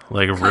 Yeah,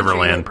 like a country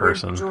Riverland that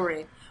wears person.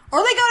 Jewelry, or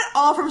they got it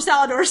all from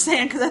Salador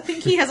Sand because I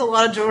think he has a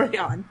lot of jewelry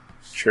on.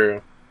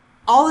 True.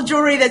 All the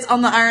jewelry that's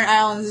on the Iron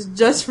Islands is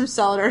just from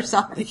Salador They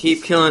Sand.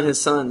 keep killing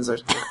his sons. Or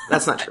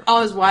that's not true,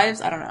 All his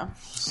wives. I don't know.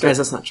 guys.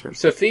 That's not true.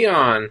 So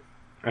Theon,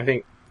 I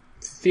think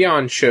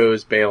Theon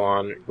shows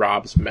Balon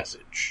Rob's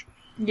message.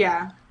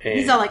 Yeah. And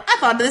He's all like, I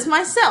thought of this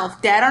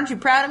myself. Dad, aren't you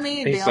proud of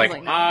me? And he's Balon's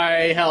like, no.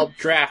 I helped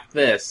draft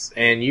this,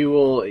 and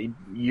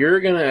you're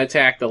gonna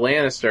attack the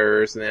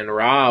Lannisters, and then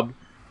Rob,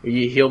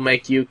 he'll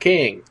make you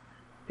king.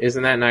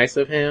 Isn't that nice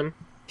of him?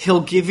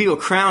 He'll give you a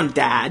crown,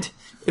 Dad.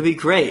 It'd be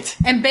great.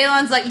 And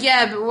Balon's like,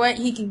 yeah, but what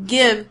he can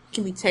give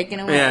can be taken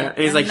away. Yeah, and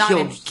he's I'm like, not he'll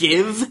interested.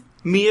 give.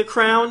 Mia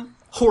crown,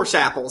 horse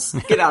apples.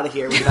 Get out of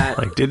here with that.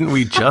 Like, didn't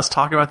we just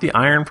talk about the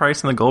iron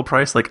price and the gold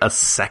price like a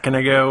second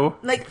ago?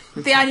 Like,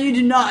 Theon, you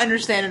do not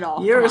understand at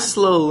all. You're Come a on.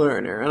 slow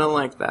learner. I don't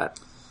like that.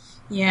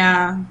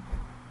 Yeah.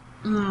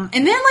 And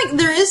then, like,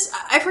 there is...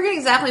 I forget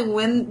exactly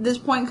when this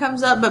point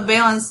comes up, but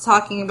Baelen's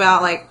talking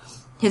about, like,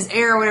 his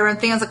heir or whatever, and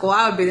Theon's like, well,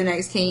 I would be the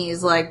next king.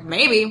 He's like,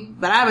 maybe,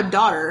 but I have a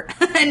daughter.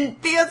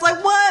 And Theon's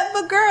like, what?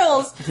 But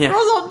girls! Yeah.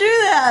 Girls don't do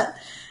that!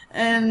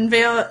 And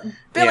Baelen Yeah, and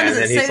doesn't then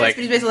say he's this, like-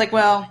 but he's basically like,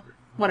 well,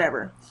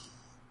 whatever.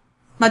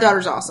 My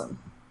daughter's awesome.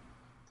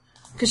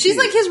 Because she's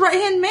like his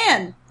right-hand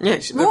man. Yeah,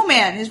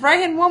 Woman. His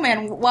right-hand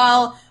woman,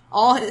 while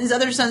all his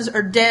other sons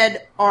are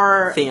dead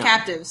or Theon.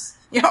 captives.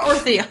 Yeah, or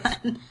Theon.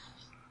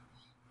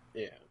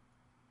 Yeah.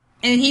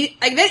 And he,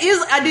 like, that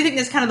is, I do think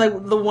that's kind of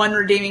like the one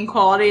redeeming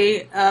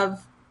quality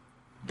of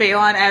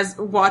Baelon, as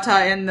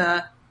Wata in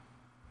the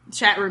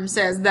chat room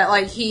says, that,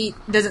 like, he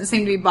doesn't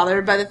seem to be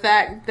bothered by the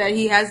fact that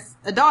he has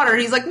a daughter.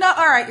 He's like, no,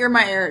 alright, you're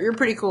my heir. You're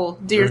pretty cool.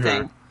 Do your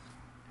thing.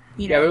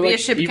 You know, they're be like,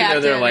 a ship even though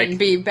captain they're like and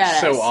be badass.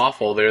 so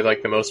awful, they're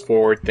like the most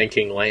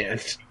forward-thinking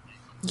land.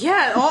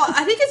 Yeah, well,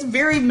 I think it's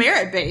very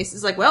merit-based.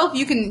 It's like, well, if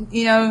you can,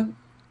 you know,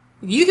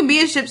 if you can be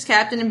a ship's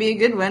captain and be a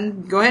good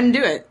one, go ahead and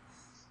do it.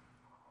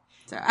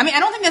 So, I mean, I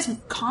don't think that's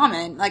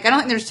common. Like, I don't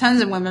think there's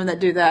tons of women that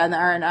do that in the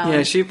Iron Islands.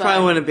 Yeah, she but-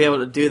 probably wouldn't be able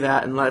to do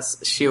that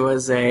unless she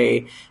was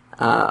a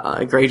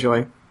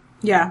Greyjoy.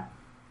 Yeah.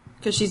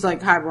 Because she's,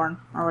 like, highborn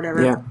or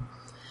whatever. Yeah.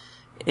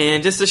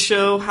 And just to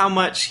show how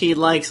much he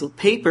likes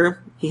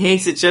paper, he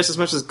hates it just as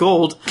much as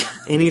gold,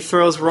 and he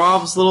throws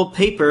Rob's little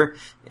paper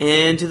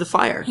into the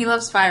fire. He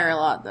loves fire a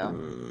lot, though.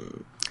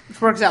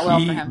 Which works out well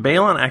for him.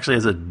 Balon actually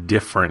has a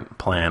different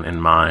plan in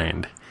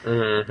mind.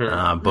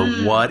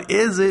 But what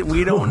is it?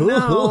 We don't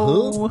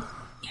know.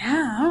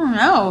 Yeah, I don't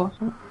know.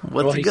 What's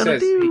Well, he he gonna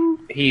says do?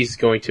 he's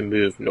going to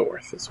move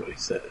north, is what he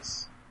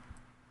says.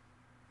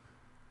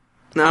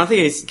 No, I don't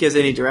think he gives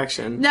any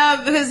direction.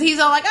 No, because he's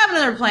all like, I have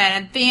another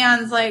plan. And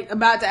Theon's, like,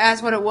 about to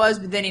ask what it was,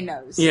 but then he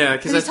knows. Yeah,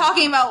 because he's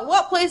talking about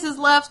what place is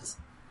left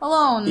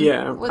alone.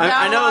 Yeah, without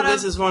I a know lot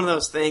this of- is one of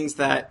those things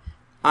that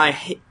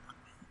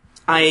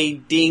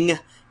I ding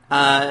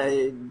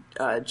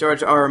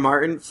George R. R.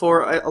 Martin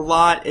for a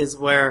lot, is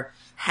where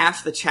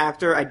half the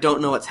chapter I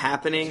don't know what's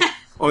happening,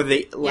 or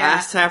the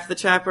last half of the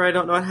chapter I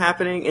don't know what's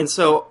happening, and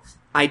so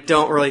I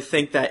don't really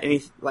think that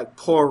any like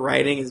poor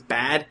writing is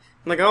bad.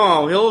 I'm like,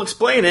 oh, he'll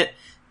explain it,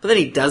 but then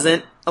he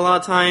doesn't a lot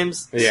of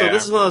times. So Yeah.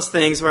 this is one of those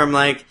things where I'm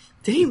like,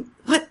 did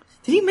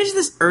he mention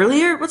this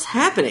earlier? What's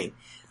happening?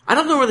 I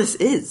don't know where this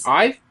is.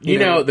 You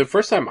know, the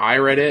first time I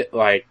read it,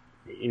 like,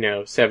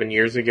 7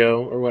 years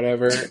ago or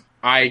whatever,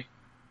 I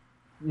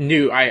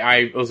knew,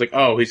 I was like,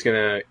 oh, he's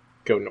gonna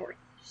go north.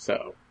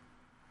 So,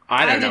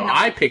 I don't did know. not.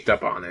 I picked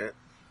up on it.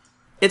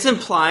 It's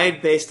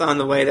implied based on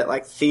the way that,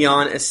 like,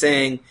 Theon is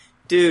saying,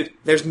 dude,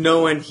 there's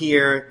no one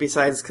here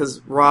besides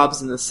because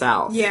Rob's in the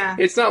south. Yeah.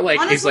 It's not like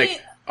he's Honestly-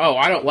 like, oh,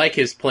 I don't like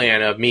his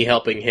plan of me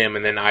helping him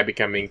and then I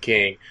becoming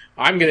king.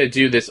 I'm going to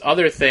do this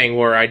other thing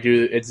where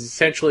it's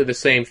essentially the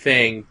same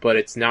thing, but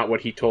it's not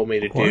what he told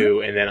me to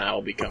do, and then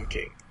I'll become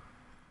king.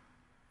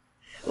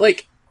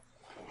 Like,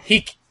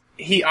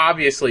 he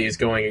obviously is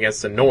going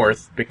against the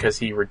North because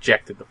he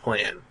rejected the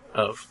plan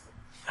of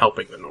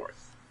helping the North.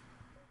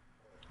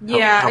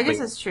 Yeah, I Helping guess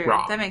that's true.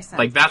 Rob. That makes sense.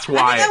 Like, that's I think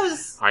why that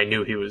was- I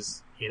knew he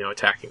was,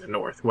 attacking the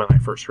North when I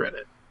first read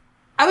it.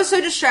 I was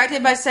so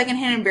distracted by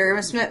secondhand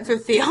embarrassment for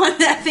Theon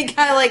that I think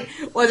I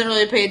wasn't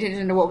really paying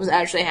attention to what was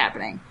actually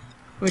happening,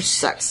 which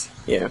sucks.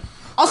 Yeah.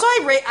 Also,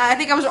 I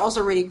think I was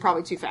also reading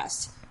probably too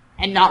fast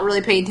and not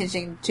really paying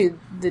attention to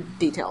the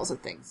details of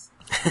things.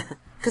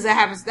 Because that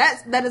happens.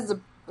 That is a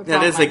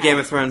That is a a Game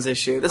of Thrones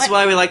issue. That's Like-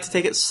 why we like to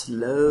take it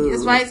slow.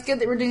 That's why it's good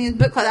that we're doing these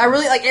book clubs. I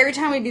really like every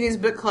time we do these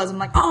book clubs. I'm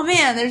like, oh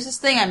man, there's this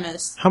thing I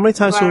missed. How many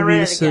times Glad I have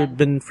read these it again.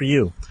 been for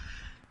you?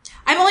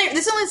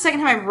 This is only the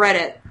second time I've read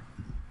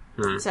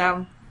it.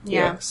 So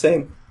yeah.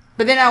 Same.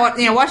 But then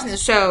watching the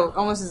show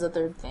almost is a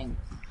third thing,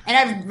 and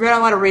I've read a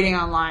lot of reading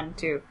online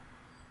too.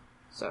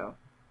 So,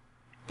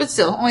 but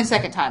still, only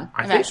second time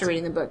I'm think- actually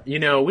reading the book.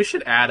 We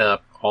should add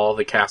up all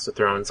the Cast of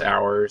Thrones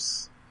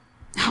hours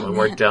when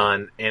we're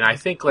done, and I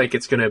think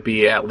it's going to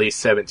be at least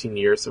 17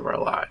 years of our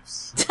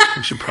lives.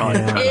 We should probably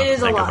Yeah. try It not to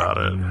is a think lot. about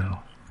it.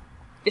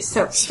 It's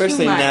so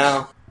Especially too much.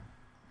 now.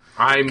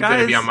 I'm going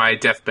to be Guys. on my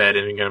deathbed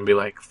and going to be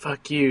like,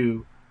 "Fuck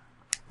you,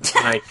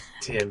 Mike,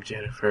 Tim,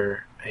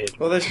 Jennifer."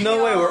 Well, there's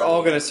no way we're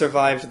all going to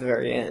survive to the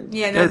very end.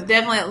 Yeah, no, That-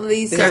 definitely at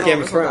least This is several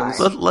Game of of us will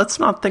Thrones. die. Let's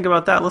not think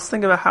about that. Let's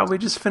think about how we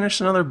just finished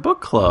another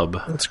book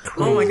club. That's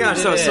crazy. Oh my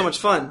gosh, that was Yeah. so much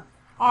fun.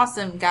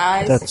 Awesome,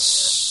 guys. That's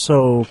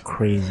so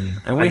crazy.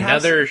 And we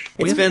have Another.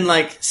 It's been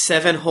like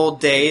 7 whole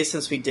days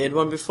since we did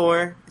one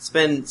before. It's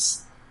been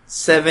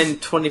 7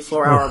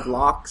 24-hour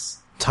blocks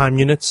Time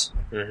units.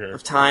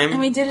 of time. and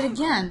we did it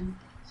again.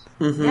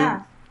 Mm-hmm.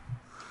 Yeah.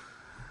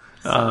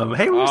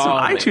 hey, we have some Oh,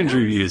 iTunes man.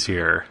 reviews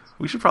here.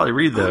 We should probably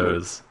read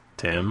those.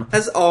 Tim.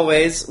 As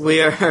always,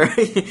 we are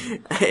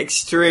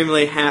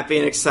extremely happy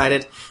and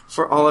excited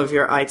for all of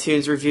your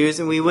iTunes reviews,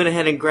 and we went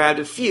ahead and grabbed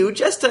a few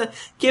just to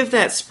give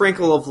that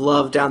sprinkle of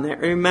love down there.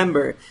 And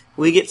remember,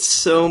 we get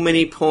so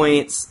many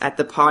points at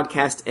the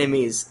Podcast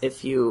Emmys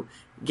if you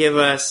give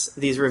us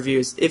these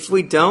reviews. If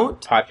we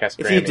don't, Podcast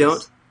if Grammys. you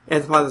don't,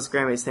 at the Podcast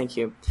Grammys, thank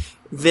you,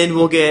 then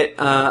we'll get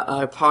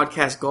a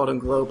Podcast Golden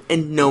Globe,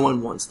 and no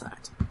one wants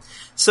that.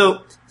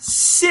 So,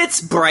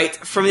 Sits Bright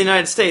from the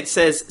United States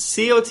says,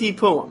 COT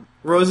poem.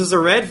 Roses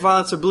are red,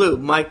 violets are blue.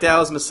 Mike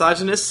Dow's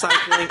misogynist,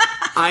 cycling,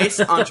 ice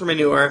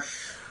entrepreneur,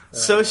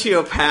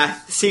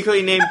 sociopath,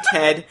 secretly named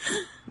Ted,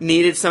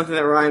 needed something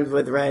that rhymed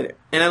with red.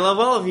 And I love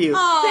all of you.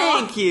 Aw.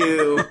 Thank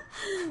you.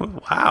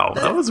 Wow,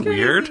 that was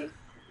weird.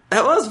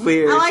 That was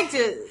weird. I liked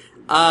it.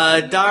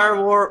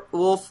 Dire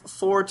Wolf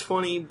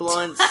 420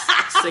 Blunt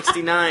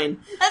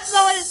 69 That's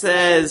not what it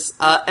says,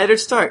 Eddard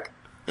Stark.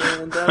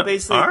 And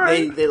basically, All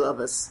right. they love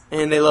us.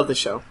 And they love the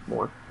show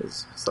more.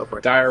 It's so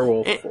forth.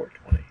 Direwolf Eh.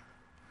 420.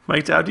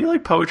 Mike Dow, do you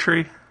like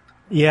poetry?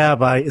 Yeah,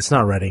 but it's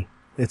not ready.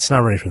 It's not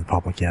ready for the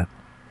public yet.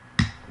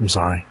 I'm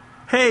sorry.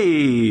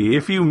 Hey,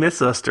 if you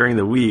miss us during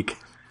the week,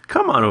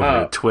 come on over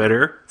Oh. to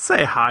Twitter.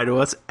 Say hi to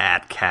us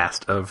at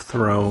Cast of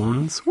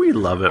Thrones. We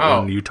love it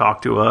Oh. when you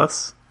talk to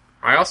us.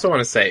 I also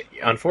want to say,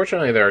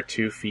 unfortunately, there are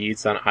 2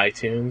 feeds on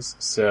iTunes,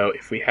 so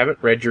if we haven't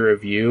read your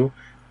review,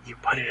 you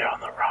put it on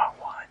the wrong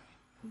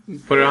one.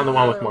 Put it on the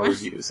one with more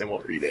reviews, and we'll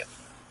read it.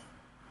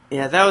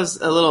 Yeah, that was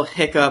a little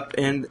hiccup,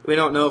 and we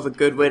don't know of a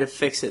good way to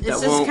fix it It's that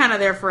just won't kind of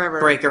there forever.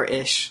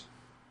 breaker-ish.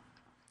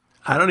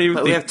 I don't even But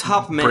think we have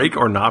top men. break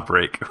or not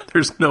break.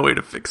 There's no way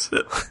to fix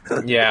it.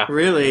 Yeah.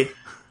 Really?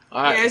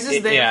 Yeah, it's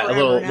just there yeah, a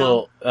forever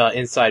little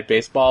inside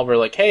baseball. We're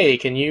like, hey,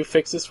 can you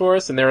fix this for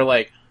us? And they were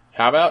like,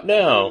 how about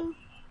no?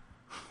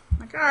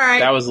 Like, all right.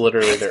 That was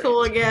literally That's their...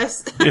 cool, I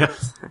guess. Yeah.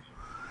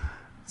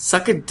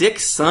 Suck a dick,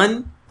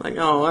 son? Like,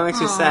 oh, that makes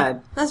me Aw,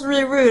 sad. That's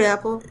really rude,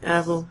 Apple.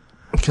 Apple.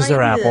 Because Why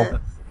they're you do Apple.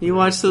 that? You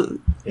watch the...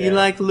 Yeah. You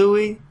like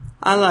Louis?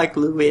 I like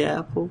Louis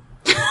Apple.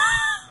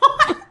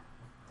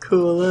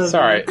 Cool. love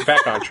Sorry,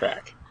 back on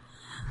track.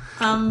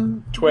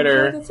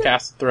 Twitter, that's it.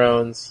 Cast of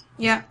Thrones,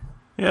 Yeah.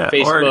 Yeah.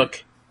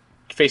 Facebook,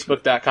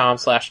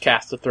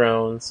 facebook.com/Cast of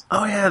Thrones,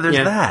 Oh, yeah, there's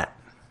Yeah. that.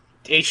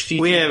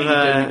 We have,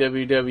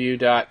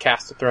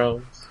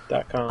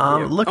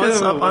 www.castofthrones.com. Look Oh,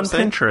 us yeah, up on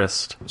website.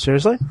 Pinterest.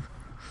 Seriously?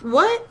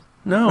 What?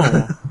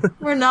 No.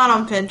 We're not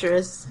on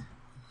Pinterest.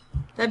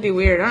 That'd be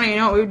weird. I don't even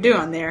know what we would do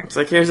on there. It's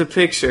like, here's a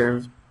picture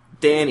of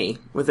Danny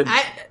with a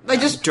I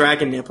just.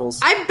 dragon nipples.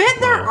 I bet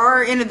there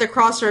are in the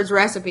Crossroads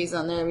recipes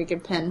on there we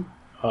could pin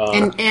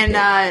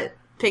and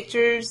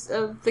pictures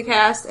of the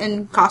cast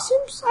and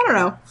costumes. I don't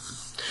know.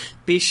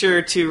 Be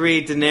sure to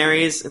read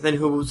Daenerys, and then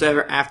who's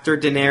ever after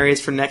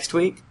Daenerys for next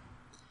week.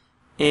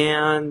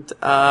 And,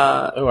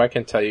 Oh, I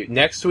can tell you.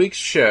 Next week's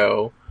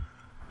show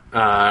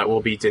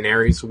will be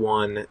Daenerys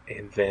 1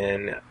 and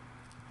then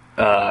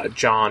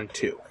Jon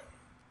 2.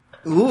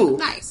 ooh.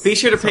 Nice. Be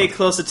sure to pay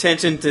close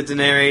attention to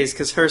Daenerys,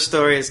 because her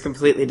story is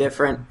completely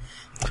different.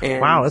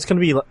 And, Wow, it's gonna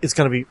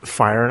be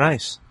fire and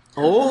ice.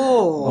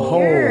 Oh.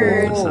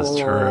 Weird. This is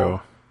true.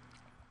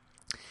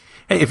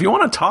 Hey, if you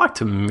want to talk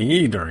to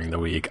me during the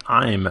week,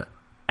 I'm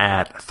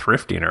at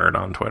Thrifty Nerd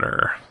on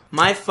Twitter.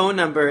 My phone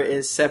number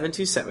is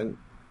 727.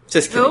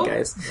 Just kidding, Nope.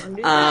 guys. Don't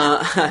do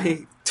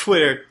that.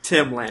 Twitter,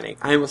 Tim Lanning.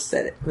 I almost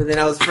said it, but then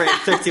I was afraid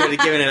Thrifty would have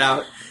given it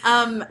out.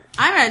 I'm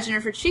at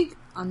Jennifer Cheek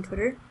on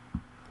Twitter.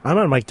 I'm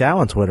at Mike Dow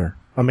on Twitter.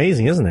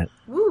 Amazing, isn't it?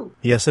 Woo.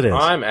 Yes, it is.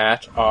 I'm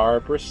at R.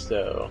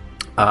 Bristow.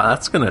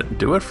 That's going to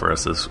do it for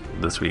us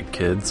this week,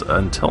 kids.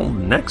 Until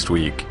next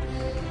week,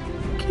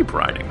 keep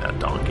riding that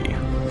donkey.